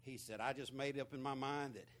 He said, I just made up in my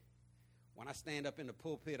mind that when I stand up in the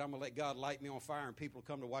pulpit, I'm going to let God light me on fire and people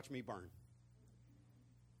come to watch me burn.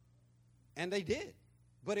 And they did.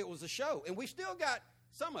 But it was a show. And we still got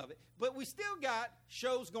some of it. But we still got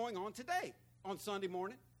shows going on today on Sunday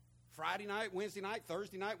morning, Friday night, Wednesday night,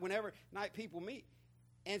 Thursday night, whenever night people meet.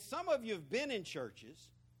 And some of you have been in churches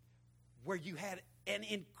where you had an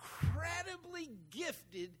incredibly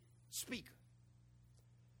gifted speaker.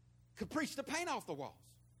 Could preach the paint off the walls.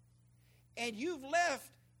 And you've left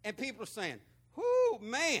and people are saying, whoo,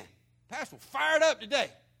 man, Pastor was fired up today.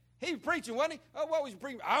 He was preaching, wasn't he? Oh, what was he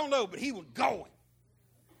preaching? I don't know, but he was going.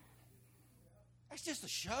 That's just a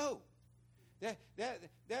show. That's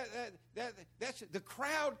the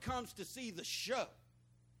crowd comes to see the show.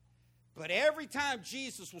 But every time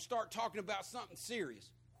Jesus will start talking about something serious,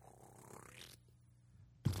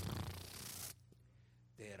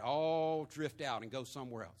 they'd all drift out and go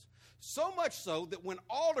somewhere else. So much so that when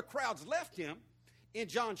all the crowds left him, in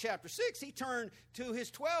John chapter 6, he turned to his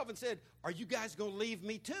 12 and said, are you guys going to leave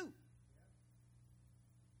me too?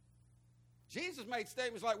 Jesus made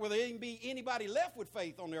statements like, will there even be anybody left with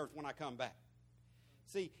faith on the earth when I come back?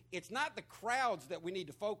 See, it's not the crowds that we need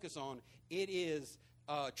to focus on. It is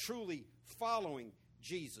truly following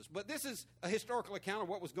Jesus. But this is a historical account of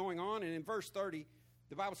what was going on. And in verse 30,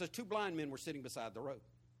 the Bible says 2 blind men were sitting beside the road.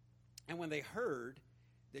 And when they heard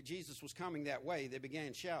that Jesus was coming that way, they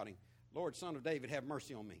began shouting, Lord, Son of David, have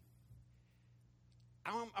mercy on me.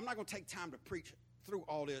 I'm not going to take time to preach through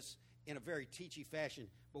all this in a very teachy fashion.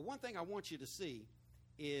 But one thing I want you to see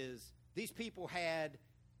is these people had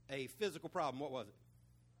a physical problem. What was it?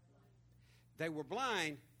 They were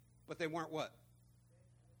blind, but they weren't what?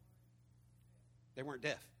 They weren't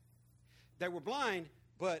deaf. They were blind,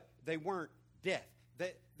 but they weren't deaf.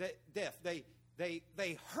 They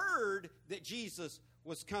heard that Jesus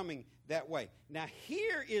was coming that way. Now,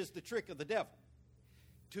 here is the trick of the devil.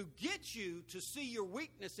 To get you to see your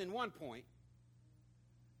weakness in one point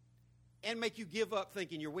and make you give up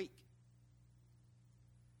thinking you're weak.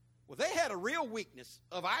 Well, they had a real weakness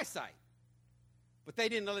of eyesight, but they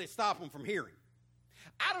didn't let it stop them from hearing.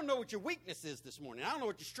 I don't know what your weakness is this morning. I don't know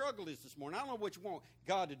what your struggle is this morning. I don't know what you want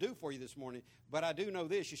God to do for you this morning, but I do know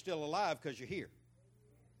this, you're still alive because you're here.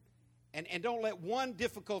 And don't let one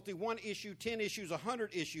difficulty, one issue, 10 issues,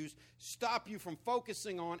 100 issues stop you from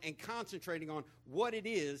focusing on and concentrating on what it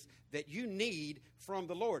is that you need from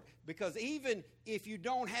the Lord. Because even if you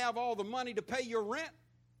don't have all the money to pay your rent,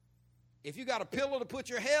 if you got a pillow to put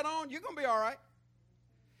your head on, you're going to be all right.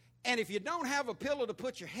 And if you don't have a pillow to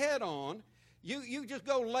put your head on, you just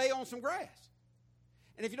go lay on some grass.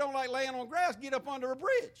 And if you don't like laying on grass, get up under a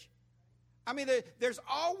bridge. I mean, there's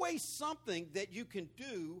always something that you can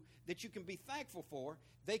do that you can be thankful for.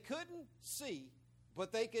 They couldn't see,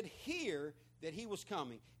 but they could hear that he was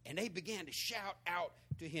coming. And they began to shout out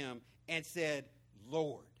to him and said,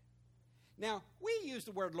 Lord. Now, we use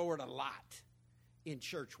the word Lord a lot in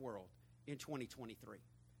church world in 2023.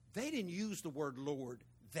 They didn't use the word Lord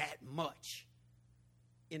that much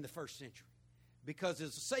in the first century because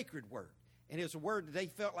it's a sacred word. And it was a word that they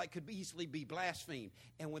felt like could easily be blasphemed.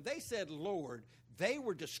 And when they said Lord, they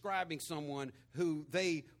were describing someone who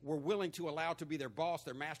they were willing to allow to be their boss,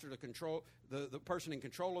 their master, to control, the person in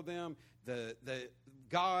control of them, the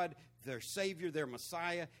God, their Savior, their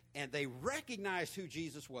Messiah. And they recognized who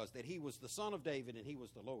Jesus was, that he was the Son of David and he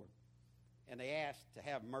was the Lord. And they asked to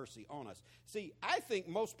have mercy on us. See, I think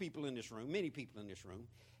most people in this room, many people in this room,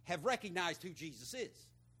 have recognized who Jesus is.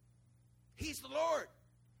 He's the Lord.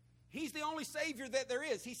 He's the only Savior that there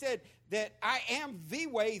is. He said that I am the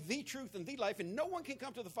way, the truth, and the life, and no one can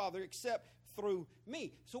come to the Father except through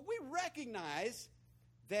me. So we recognize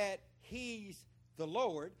that he's the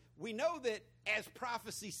Lord. We know that as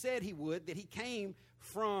prophecy said he would, that he came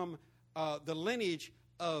from the lineage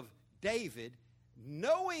of David.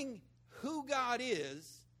 Knowing who God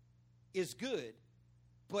is good,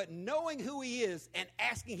 but knowing who he is and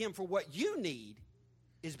asking him for what you need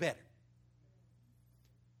is better.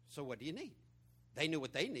 So what do you need? They knew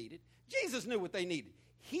what they needed. Jesus knew what they needed.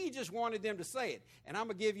 He just wanted them to say it. And I'm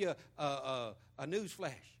going to give you a news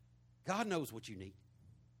flash. God knows what you need.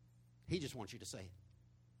 He just wants you to say it.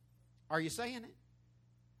 Are you saying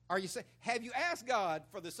it? Have you asked God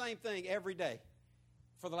for the same thing every day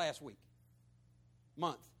for the last week,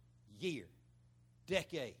 month, year,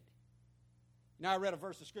 decade? You know, I read a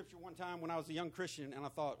verse of Scripture one time when I was a young Christian, and I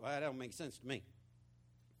thought, well, that don't make sense to me.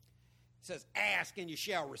 It says, ask and you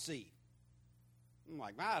shall receive. I'm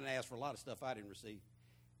like, well, I didn't ask for a lot of stuff I didn't receive.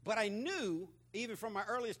 But I knew, even from my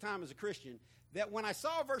earliest time as a Christian, that when I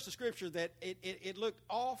saw a verse of Scripture that it looked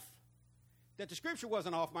off, that the Scripture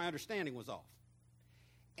wasn't off, my understanding was off.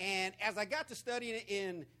 And as I got to studying it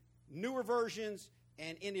in newer versions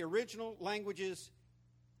and in the original languages,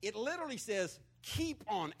 it literally says, keep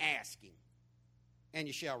on asking and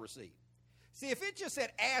you shall receive. See, if it just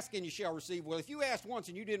said ask and you shall receive, well, if you asked once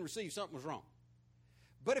and you didn't receive, something was wrong.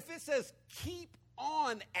 But if it says keep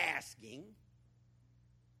on asking,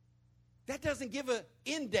 that doesn't give an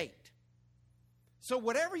end date. So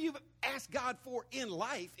whatever you've asked God for in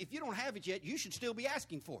life, if you don't have it yet, you should still be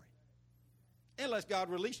asking for it. Unless God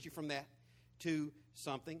released you from that to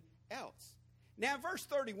something else. Now, in verse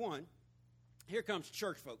 31, here comes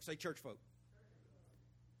church folk. Say church folk.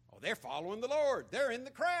 Oh, they're following the Lord. They're in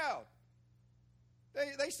the crowd.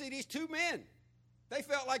 They see these two men. They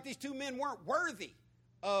felt like these two men weren't worthy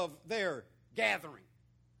of their gathering.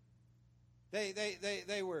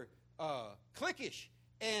 They were cliquish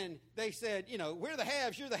And they said, we're the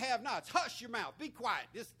haves, you're the have-nots. Hush your mouth. Be quiet.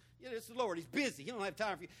 This is the Lord. He's busy. He don't have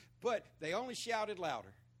time for you. But they only shouted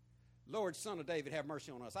louder. Lord, Son of David, have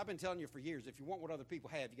mercy on us. I've been telling you for years, if you want what other people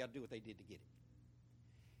have, you got to do what they did to get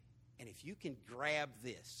it. And if you can grab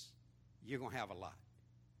this, you're going to have a lot.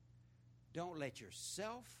 Don't let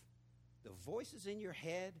yourself, the voices in your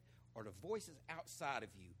head, or the voices outside of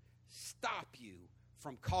you stop you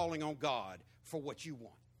from calling on God for what you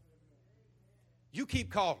want. You keep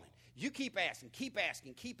calling. You keep asking, keep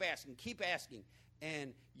asking, keep asking, keep asking,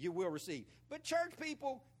 and you will receive. But church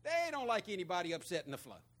people, they don't like anybody upsetting the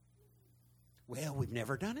flow. Well, we've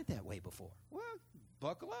never done it that way before. Well,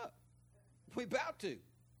 buckle up. We're about to.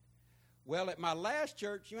 Well, at my last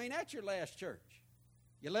church, you ain't at your last church.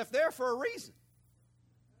 You left there for a reason.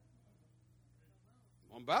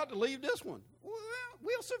 I'm about to leave this one. Well,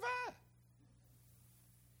 we'll survive.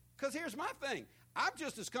 Because here's my thing. I'm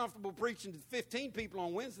just as comfortable preaching to 15 people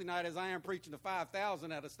on Wednesday night as I am preaching to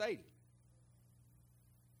 5,000 at a stadium.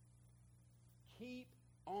 Keep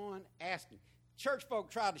on asking. Church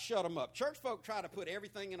folk tried to shut them up. Church folk try to put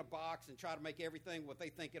everything in a box and try to make everything what they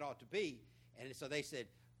think it ought to be. And so they said,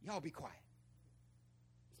 y'all be quiet.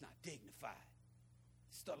 It's not dignified.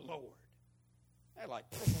 It's the Lord. They're like,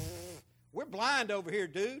 we're blind over here,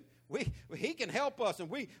 dude. He can help us, and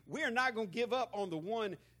we are not going to give up on the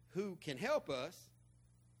one who can help us.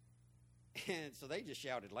 And so they just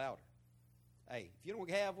shouted louder. Hey, if you don't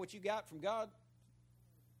have what you got from God,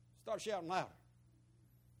 start shouting louder.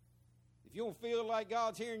 If you don't feel like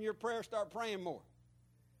God's hearing your prayer, start praying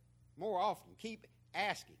more often. Keep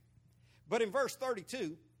asking. But in verse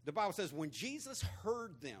 32, the Bible says, when Jesus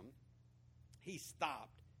heard them, he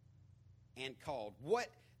stopped and called, what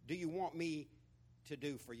do you want me to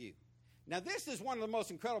do for you? Now, this is one of the most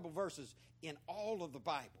incredible verses in all of the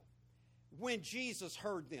Bible. When Jesus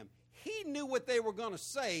heard them, he knew what they were going to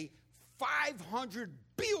say 500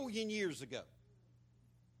 billion years ago.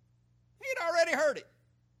 He'd already heard it.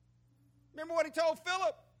 Remember what he told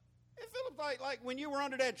Philip? And Philip's like when you were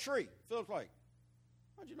under that tree. Philip's like,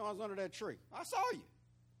 how'd you know I was under that tree? I saw you.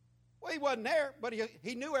 Well, he wasn't there, but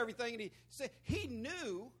he knew everything. And he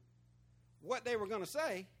knew what they were going to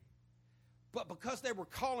say, but because they were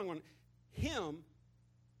calling on him,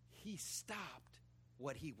 he stopped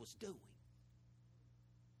what he was doing.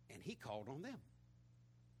 And he called on them.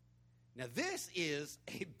 Now, this is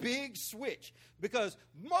a big switch because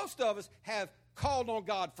most of us have called on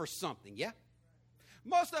God for something, yeah?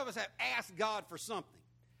 Most of us have asked God for something.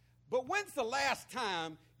 But when's the last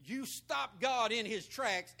time you stopped God in his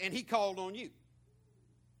tracks and he called on you?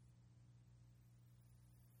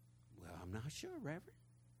 Well, I'm not sure, Reverend.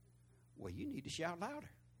 Well, you need to shout louder.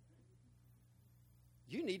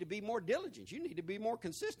 You need to be more diligent. You need to be more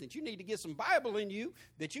consistent. You need to get some Bible in you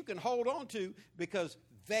that you can hold on to because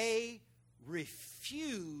they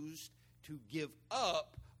refused to give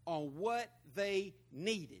up on what they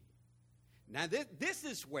needed. Now, this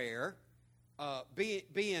is where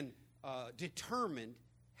being determined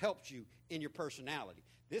helps you in your personality.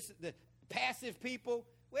 The passive people,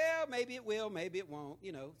 well, maybe it will, maybe it won't.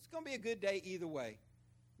 It's going to be a good day either way.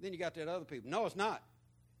 Then you got that other people. No, it's not.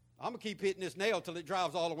 I'm going to keep hitting this nail till it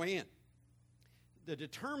drives all the way in. The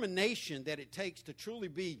determination that it takes to truly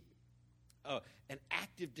be an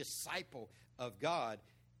active disciple of God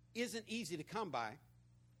isn't easy to come by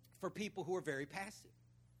for people who are very passive,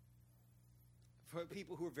 for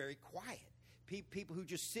people who are very quiet, people who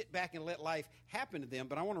just sit back and let life happen to them.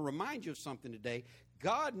 But I want to remind you of something today.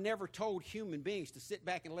 God never told human beings to sit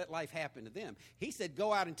back and let life happen to them. He said,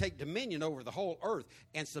 go out and take dominion over the whole earth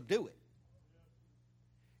and subdue it.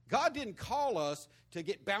 God didn't call us to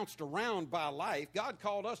get bounced around by life. God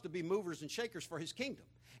called us to be movers and shakers for his kingdom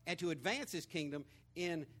and to advance his kingdom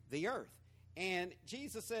in the earth. And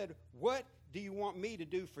Jesus said, what do you want me to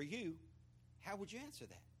do for you? How would you answer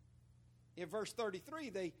that? In verse 33,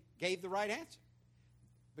 they gave the right answer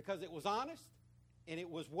because it was honest and it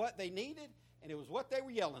was what they needed and it was what they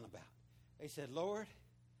were yelling about. They said, Lord,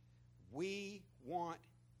 we want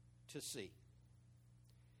to see.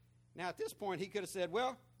 Now, at this point, he could have said,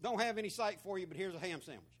 well, don't have any sight for you, but here's a ham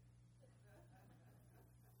sandwich.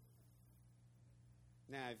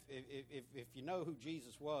 Now, if you know who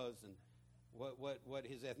Jesus was and what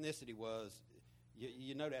his ethnicity was,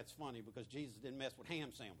 you know that's funny because Jesus didn't mess with ham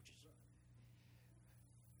sandwiches.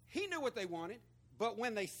 He knew what they wanted, but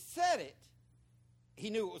when they said it, he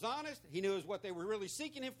knew it was honest. He knew it was what they were really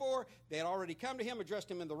seeking him for. They had already come to him, addressed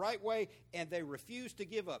him in the right way, and they refused to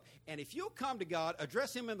give up. And if you'll come to God,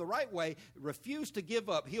 address him in the right way, refuse to give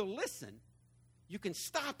up, he'll listen. You can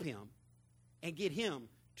stop him and get him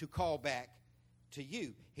to call back to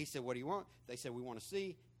you. He said, what do you want? They said, we want to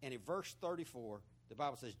see. And in verse 34, the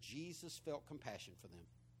Bible says, Jesus felt compassion for them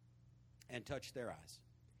and touched their eyes.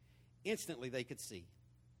 Instantly they could see.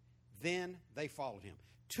 Then they followed him.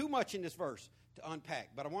 Too much in this verse to unpack,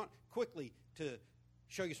 but I want quickly to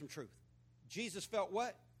show you some truth. Jesus felt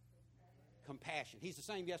what? Compassion. He's the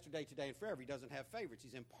same yesterday, today, and forever. He doesn't have favorites.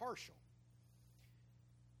 He's impartial.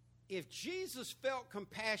 If Jesus felt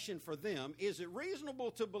compassion for them, is it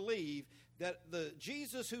reasonable to believe that the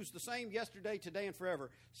Jesus who's the same yesterday, today, and forever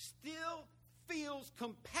still feels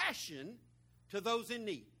compassion to those in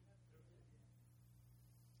need?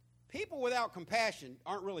 People without compassion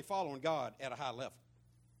aren't really following God at a high level.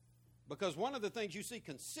 Because one of the things you see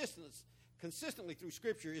consistently through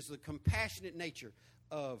Scripture is the compassionate nature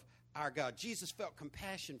of our God. Jesus felt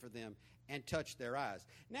compassion for them and touched their eyes.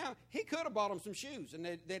 Now, he could have bought them some shoes, and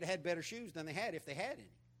they'd had better shoes than they had if they had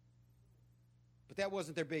any. But that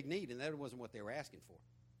wasn't their big need, and that wasn't what they were asking for.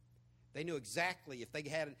 They knew exactly, if they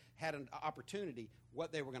had an opportunity,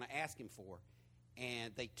 what they were going to ask him for,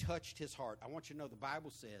 and they touched his heart. I want you to know the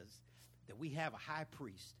Bible says that we have a high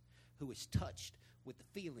priest who is touched with the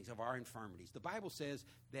feelings of our infirmities. The Bible says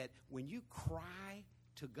that when you cry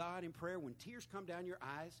to God in prayer, when tears come down your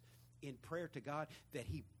eyes in prayer to God, that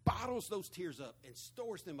he bottles those tears up and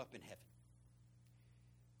stores them up in heaven.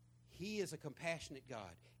 He is a compassionate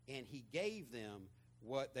God, and he gave them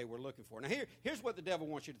what they were looking for. Now, here's what the devil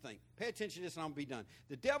wants you to think. Pay attention to this, and I'm going to be done.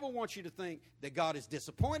 The devil wants you to think that God is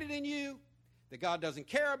disappointed in you, that God doesn't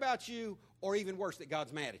care about you, or even worse, that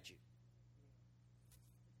God's mad at you.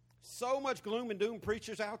 So much gloom and doom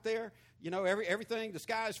preachers out there. You know, everything, the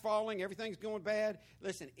sky is falling, everything's going bad.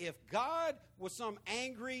 Listen, if God was some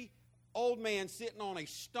angry old man sitting on a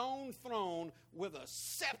stone throne with a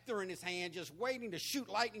scepter in his hand just waiting to shoot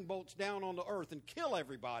lightning bolts down on the earth and kill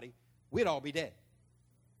everybody, we'd all be dead.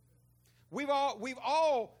 We've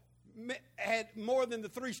all had more than the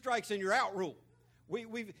 3 strikes and you're out rule.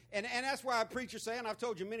 And that's why preachers say, and I've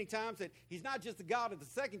told you many times, that he's not just the God of the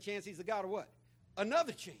second chance, he's the God of what?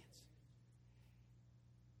 Another chance.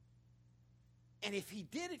 And if he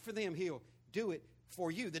did it for them, he'll do it for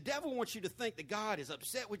you. The devil wants you to think that God is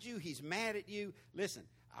upset with you. He's mad at you. Listen,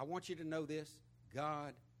 I want you to know this.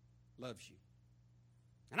 God loves you.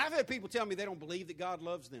 And I've had people tell me they don't believe that God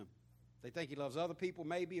loves them. They think he loves other people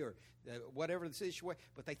maybe, or whatever the situation,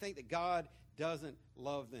 but they think that God doesn't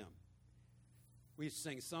love them. We used to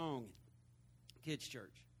sing a song in kids'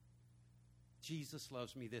 church. Jesus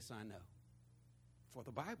loves me, this I know, for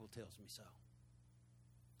the Bible tells me so.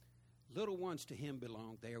 Little ones to him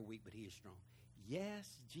belong. They are weak, but he is strong.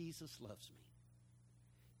 Yes, Jesus loves me.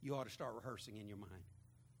 You ought to start rehearsing in your mind.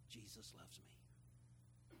 Jesus loves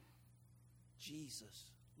me.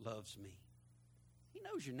 Jesus loves me. He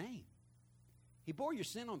knows your name. He bore your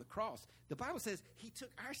sin on the cross. The Bible says he took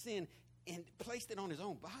our sin and placed it on his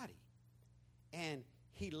own body. And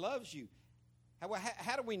he loves you.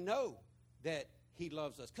 How do we know that he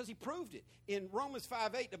loves us? Because he proved it. In Romans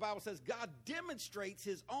 5:8, the Bible says God demonstrates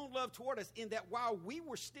his own love toward us in that while we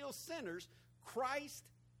were still sinners, Christ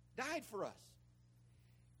died for us.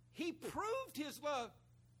 He proved his love.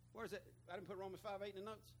 Where is it? I didn't put Romans 5:8 in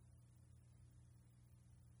the notes.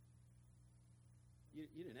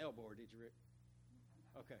 You didn't elbow her, did you, Rick?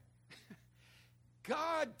 Okay.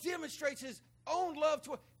 God demonstrates his own love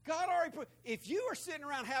toward. God already proved. If you are sitting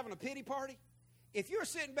around having a pity party, if you're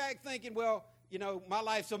sitting back thinking, well, you know, my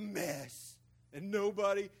life's a mess and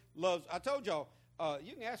nobody loves. I told y'all,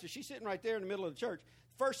 you can ask her. She's sitting right there in the middle of the church.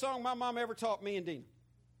 First song my mom ever taught me and Dina.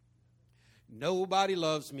 Nobody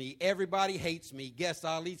loves me. Everybody hates me. Guess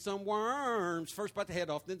I'll eat some worms. First bite the head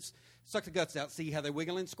off, then suck the guts out. See how they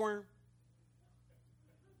wiggle and squirm?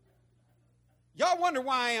 Y'all wonder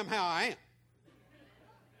why I am how I am.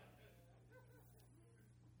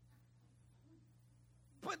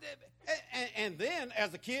 But and then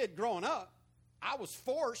as a kid growing up, I was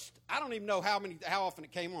forced. I don't even know how often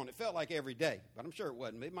it came on. It felt like every day, but I'm sure it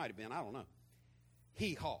wasn't. It might have been. I don't know.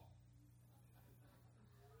 Hee-haw.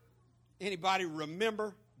 Anybody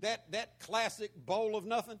remember that classic bowl of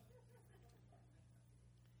nothing?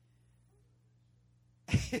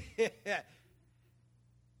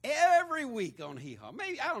 Every week on hee-haw.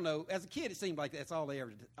 Maybe, I don't know. As a kid, it seemed like that's all they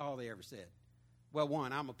ever said. Well,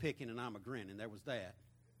 one, I'm a picking and I'm a grinning. There was that.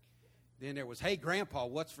 Then there was, hey, Grandpa,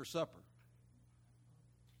 what's for supper?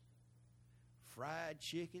 Fried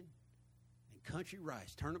chicken and country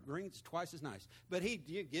rice. Turnip greens, twice as nice. But he'd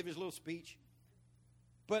give his little speech.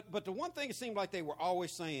 But the one thing it seemed like they were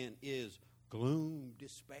always saying is gloom,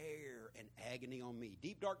 despair, and agony on me.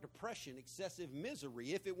 Deep, dark depression, excessive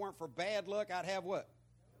misery. If it weren't for bad luck, I'd have what?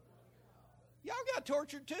 Y'all got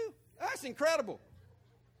tortured too. That's incredible.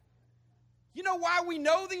 You know why we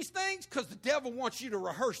know these things? Because the devil wants you to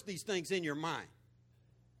rehearse these things in your mind.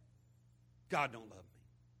 God don't love me.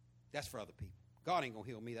 That's for other people. God ain't going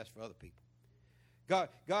to heal me. That's for other people. God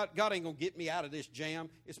ain't going to get me out of this jam.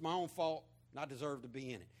 It's my own fault, and I deserve to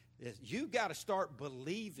be in it. You got to start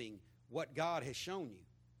believing what God has shown you.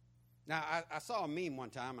 Now, I saw a meme one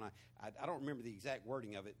time, and I don't remember the exact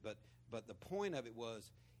wording of it, but the point of it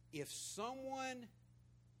was, if someone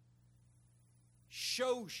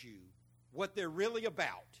shows you what they're really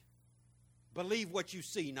about, believe what you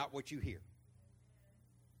see, not what you hear.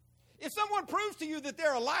 If someone proves to you that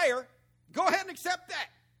they're a liar, go ahead and accept that.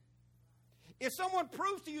 If someone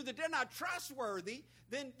proves to you that they're not trustworthy,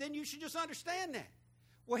 then you should just understand that.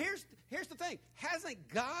 Well, here's the thing. Hasn't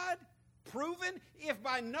God proven, if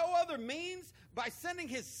by no other means, by sending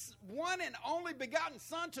his one and only begotten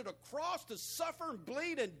Son to the cross to suffer and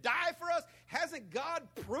bleed and die for us, hasn't God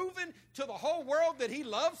proven to the whole world that he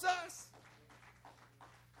loves us?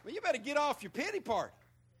 Well, you better get off your pity party.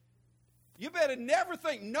 You better never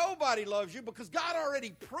think nobody loves you, because God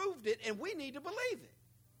already proved it, and we need to believe it.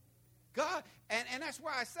 God, and that's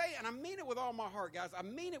why I say, and I mean it with all my heart, guys. I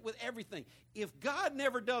mean it with everything. If God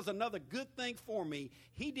never does another good thing for me,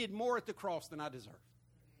 he did more at the cross than I deserve.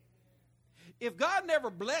 If God never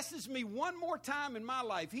blesses me one more time in my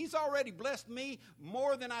life, he's already blessed me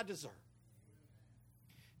more than I deserve.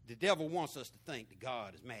 The devil wants us to think that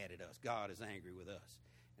God is mad at us. God is angry with us.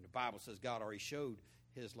 And the Bible says God already showed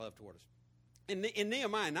his love toward us. In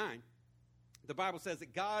Nehemiah 9, the Bible says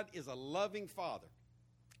that God is a loving Father.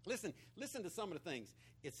 Listen to some of the things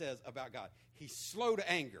it says about God. He's slow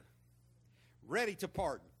to anger, ready to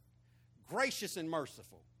pardon, gracious and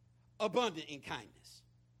merciful, abundant in kindness.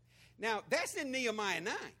 Now, that's in Nehemiah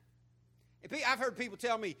 9. I've heard people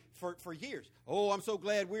tell me for years, oh, I'm so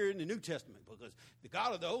glad we're in the New Testament, because the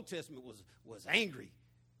God of the Old Testament was angry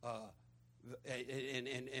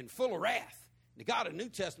and full of wrath. The God of the New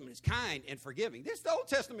Testament is kind and forgiving. This is the Old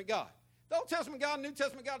Testament God. The Old Testament God and New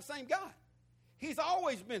Testament God are the same God. He's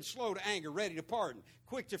always been slow to anger, ready to pardon,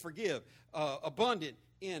 quick to forgive, abundant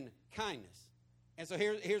in kindness. And so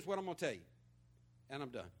here's what I'm going to tell you, and I'm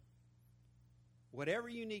done. Whatever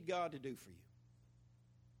you need God to do for you,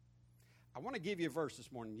 I want to give you a verse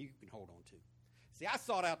this morning you can hold on to. See, I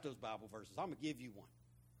sought out those Bible verses. I'm going to give you one.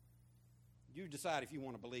 You decide if you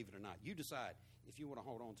want to believe it or not. You decide if you want to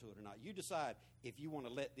hold on to it or not. You decide if you want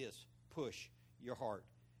to let this push your heart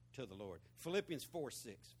to the Lord. Philippians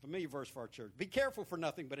 4:6, familiar verse for our church. Be careful for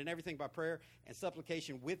nothing, but in everything by prayer and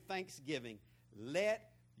supplication with thanksgiving,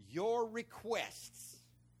 let your requests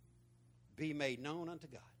be made known unto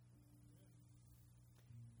God.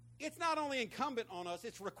 It's not only incumbent on us,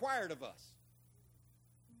 it's required of us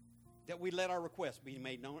that we let our requests be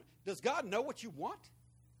made known. Does God know what you want?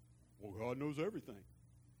 Well, God knows everything.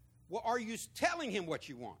 Well, are you telling him what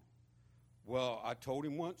you want? Well, I told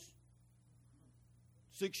him once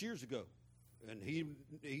 6 years ago, and he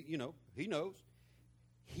knows.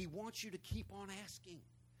 He wants you to keep on asking.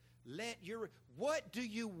 What do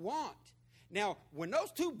you want? Now, when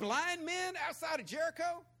those two blind men outside of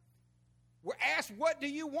Jericho were asked, what do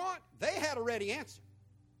you want? They had a ready answer.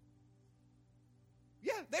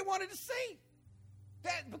 Yeah, they wanted to see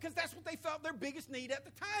that, because that's what they felt their biggest need at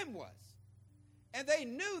the time was. And they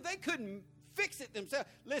knew they couldn't fix it themselves.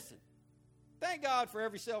 Listen, thank God for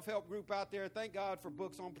every self-help group out there. Thank God for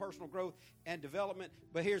books on personal growth and development.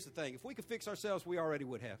 But here's the thing. If we could fix ourselves, we already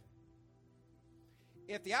would have.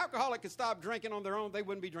 If the alcoholic could stop drinking on their own, they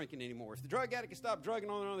wouldn't be drinking anymore. If the drug addict could stop drugging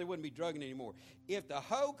on their own, they wouldn't be drugging anymore. If the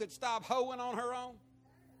hoe could stop hoeing on her own,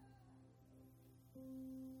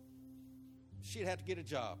 she'd have to get a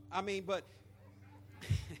job. But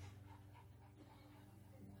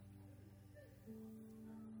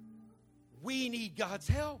we need God's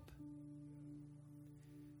help.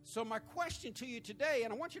 So my question to you today,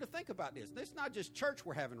 and I want you to think about this. This is not just church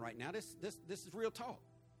we're having right now. This is real talk.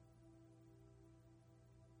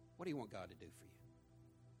 What do you want God to do for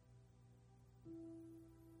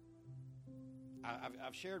you?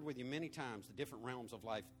 I've shared with you many times the different realms of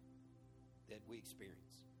life that we experience.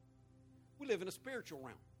 We live in a spiritual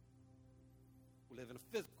realm. We live in a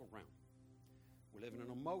physical realm. We live in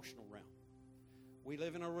an emotional realm. We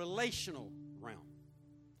live in a relational realm.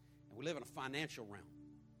 And we live in a financial realm.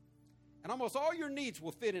 And almost all your needs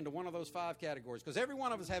will fit into one of those 5 categories, because every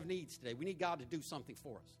one of us have needs today. We need God to do something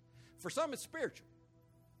for us. For some, it's spiritual.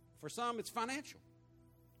 For some, it's financial.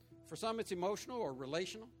 For some, it's emotional or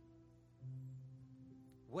relational.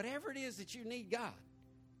 Whatever it is that you need God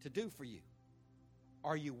to do for you,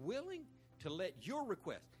 are you willing to let your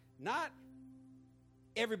request, not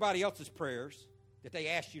everybody else's prayers, that they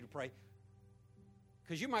asked you to pray?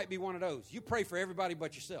 Because you might be one of those. You pray for everybody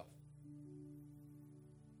but yourself.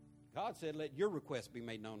 God said, let your requests be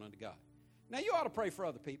made known unto God. Now, you ought to pray for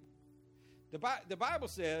other people. The Bible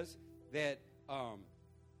says that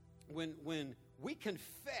when we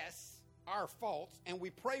confess our faults and we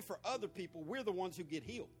pray for other people, we're the ones who get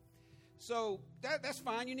healed. So that's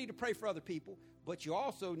fine. You need to pray for other people, but you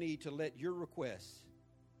also need to let your requests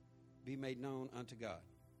be made known unto God.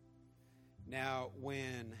 Now,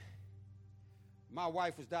 when my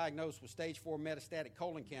wife was diagnosed with stage 4 metastatic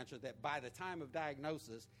colon cancer, that by the time of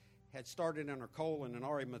diagnosis had started in her colon and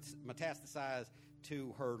already metastasized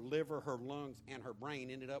to her liver, her lungs, and her brain,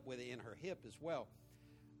 ended up with it in her hip as well.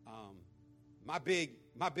 My big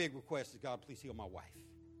request is, God, please heal my wife.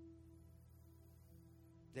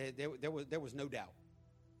 There was no doubt.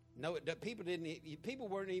 No, people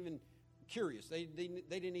weren't even curious. They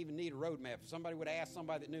didn't even need a roadmap. If somebody would ask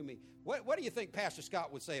somebody that knew me, what do you think Pastor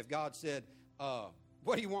Scott would say if God said,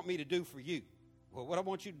 what do you want me to do for you? Well, what I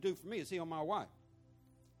want you to do for me is heal my wife.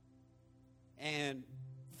 And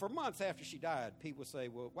for months after she died, people would say,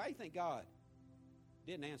 well, why do you think God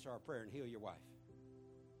didn't answer our prayer and heal your wife?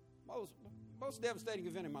 Most devastating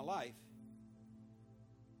event in my life.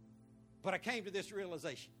 But I came to this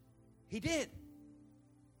realization. He did.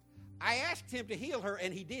 I asked him to heal her,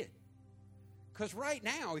 and he did. Because right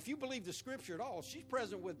now, if you believe the scripture at all, she's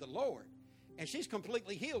present with the Lord. And she's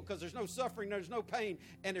completely healed because there's no suffering, there's no pain,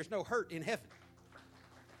 and there's no hurt in heaven.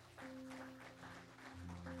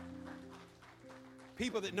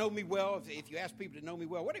 People that know me well, if you ask people that know me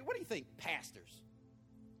well, what do you think pastors'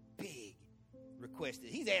 big request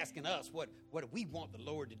is? He's asking us what do we want the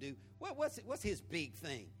Lord to do. What's his big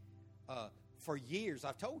thing? For years,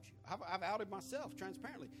 I've told you. I've outed myself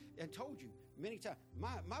transparently and told you many times.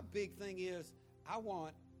 My big thing is I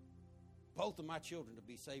want both of my children to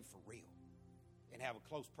be saved for real and have a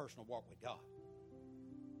close personal walk with God.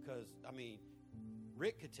 Because,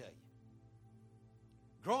 Rick could tell you,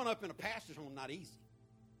 growing up in a pastor's home, not easy.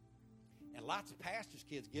 And lots of pastors'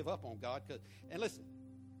 kids give up on God. And listen,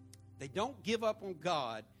 they don't give up on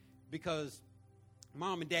God because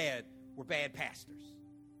mom and dad were bad pastors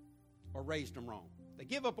or raised them wrong. They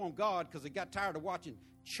give up on God because they got tired of watching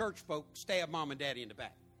church folk stab mom and daddy in the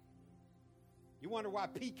back. You wonder why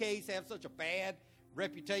PKs have such a bad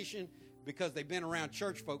reputation? Because they've been around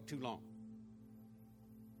church folk too long.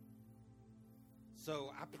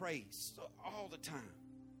 So I pray all the time,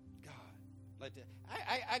 God.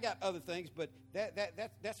 I got other things, but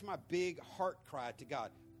that's my big heart cry to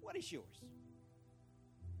God. What is yours?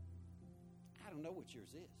 I don't know what yours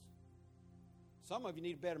is. Some of you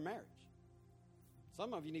need a better marriage.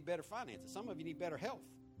 Some of you need better finances. Some of you need better health.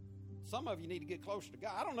 Some of you need to get closer to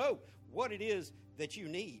God. I don't know what it is that you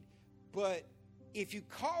need, but if you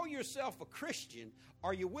call yourself a Christian,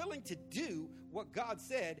 are you willing to do what God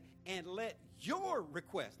said and let your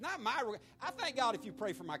request, not my request? I thank God if you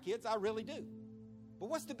pray for my kids. I really do. But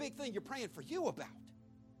what's the big thing you're praying for you about?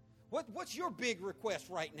 What's your big request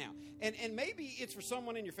right now? And maybe it's for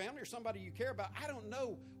someone in your family or somebody you care about. I don't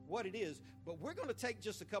know what it is, but we're going to take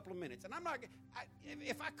just a couple of minutes. And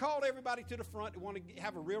if I called everybody to the front to want to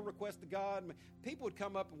have a real request to God, people would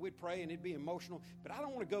come up and we'd pray and it'd be emotional. But I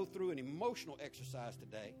don't want to go through an emotional exercise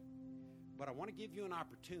today. But I want to give you an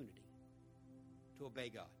opportunity to obey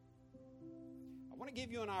God. I want to give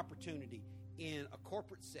you an opportunity in a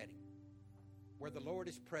corporate setting where the Lord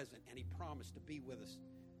is present and he promised to be with us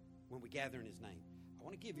when we gather in his name. I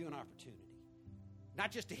want to give you an opportunity,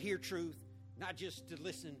 not just to hear truth, not just to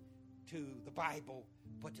listen to the Bible,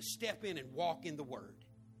 but to step in and walk in the Word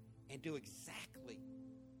and do exactly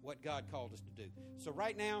what God called us to do. So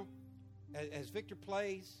right now, as Victor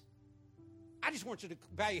plays, I just want you to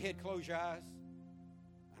bow your head, close your eyes,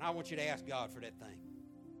 and I want you to ask God for that thing.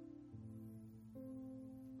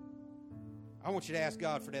 I want you to ask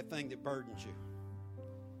God for that thing that burdens you.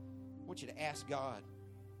 I want you to ask God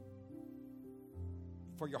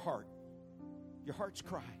for your heart's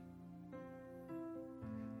cry.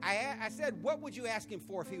 I said, what would you ask him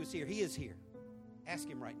for if he was here? He is here. Ask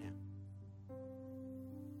him right now.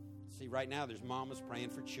 See, right now there's mamas praying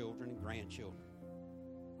for children and grandchildren.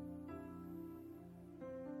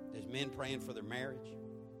 There's men praying for their marriage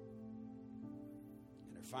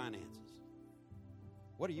and their finances.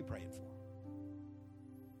 What are you praying for?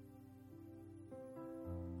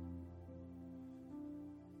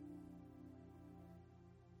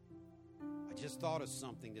 I just thought of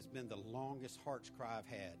something that's been the longest heart's cry I've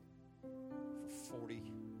had for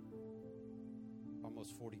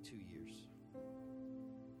almost 42 years.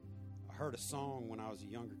 I heard a song when I was a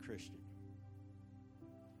younger Christian.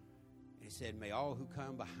 And it said, may all who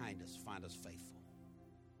come behind us find us faithful.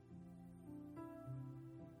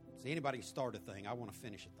 See, anybody can start a thing. I want to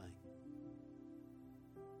finish a thing.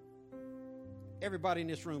 Everybody in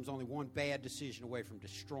this room is only one bad decision away from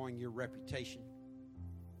destroying your reputation.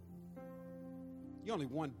 You're only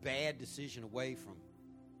one bad decision away from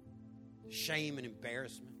shame and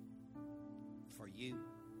embarrassment for you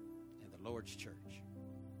and the Lord's church.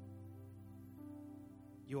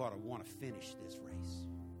 You ought to want to finish this race.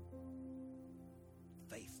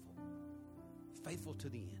 Faithful to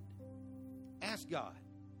the end. Ask God,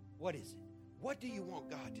 what is it? What do you want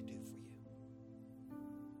God to do for you?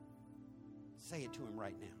 Say it to him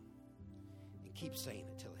right now. And keep saying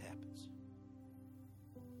it till it happens.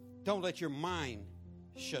 Don't let your mind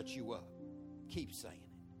shut you up. Keep saying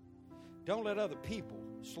it. Don't let other people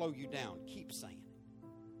slow you down. Keep saying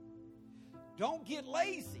it. Don't get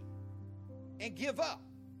lazy and give up.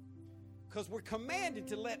 Because we're commanded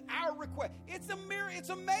to let our request. It's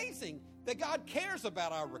amazing that God cares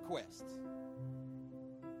about our requests.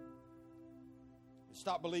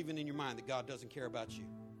 Stop believing in your mind that God doesn't care about you.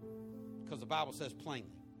 Because the Bible says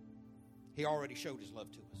plainly, he already showed his love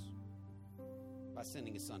to us by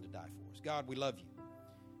sending his son to die for us. God, we love you.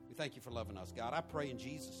 We thank you for loving us. God, I pray in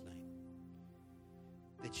Jesus' name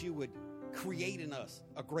that you would create in us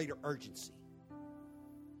a greater urgency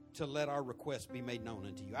to let our requests be made known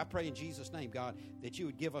unto you. I pray in Jesus' name, God, that you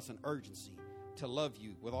would give us an urgency to love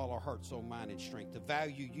you with all our heart, soul, mind, and strength, to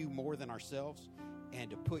value you more than ourselves, and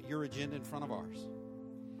to put your agenda in front of ours.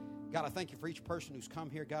 God, I thank you for each person who's come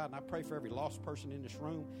here, God, and I pray for every lost person in this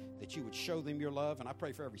room that you would show them your love, and I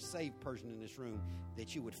pray for every saved person in this room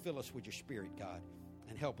that you would fill us with your spirit, God,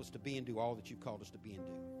 and help us to be and do all that you've called us to be and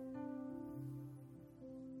do.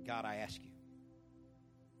 God, I ask you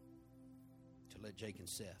to let Jake and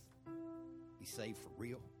Seth be saved for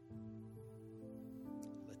real.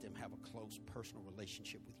 Let them have a close personal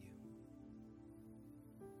relationship with you.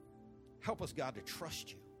 Help us, God, to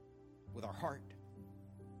trust you with our heart,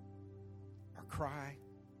 our cry,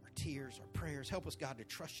 our tears, our prayers. Help us, God, to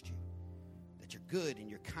trust you that you're good and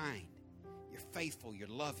you're kind, you're faithful, you're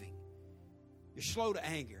loving, you're slow to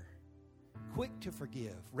anger, quick to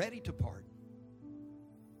forgive, ready to pardon.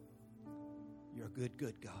 You're a good,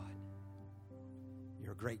 good God.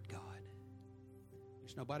 You're a great God.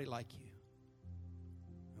 There's nobody like you.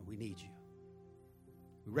 And we need you.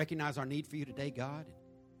 We recognize our need for you today, God.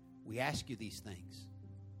 We ask you these things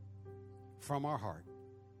from our heart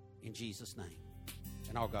in Jesus' name.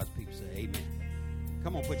 And all God's people say amen.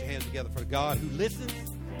 Come on, put your hands together for God who listens.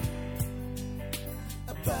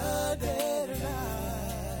 Abundant life.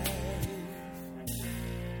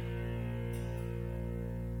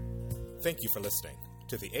 Thank you for listening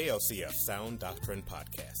to the ALCF Sound Doctrine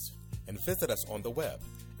Podcast, and visit us on the web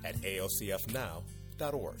at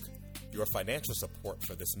ALCFnow.org. Your financial support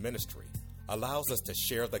for this ministry allows us to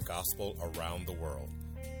share the gospel around the world.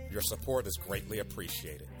 Your support is greatly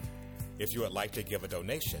appreciated. If you would like to give a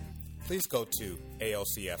donation, please go to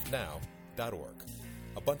ALCFnow.org.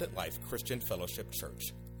 Abundant Life Christian Fellowship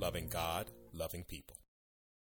Church, loving God, loving people.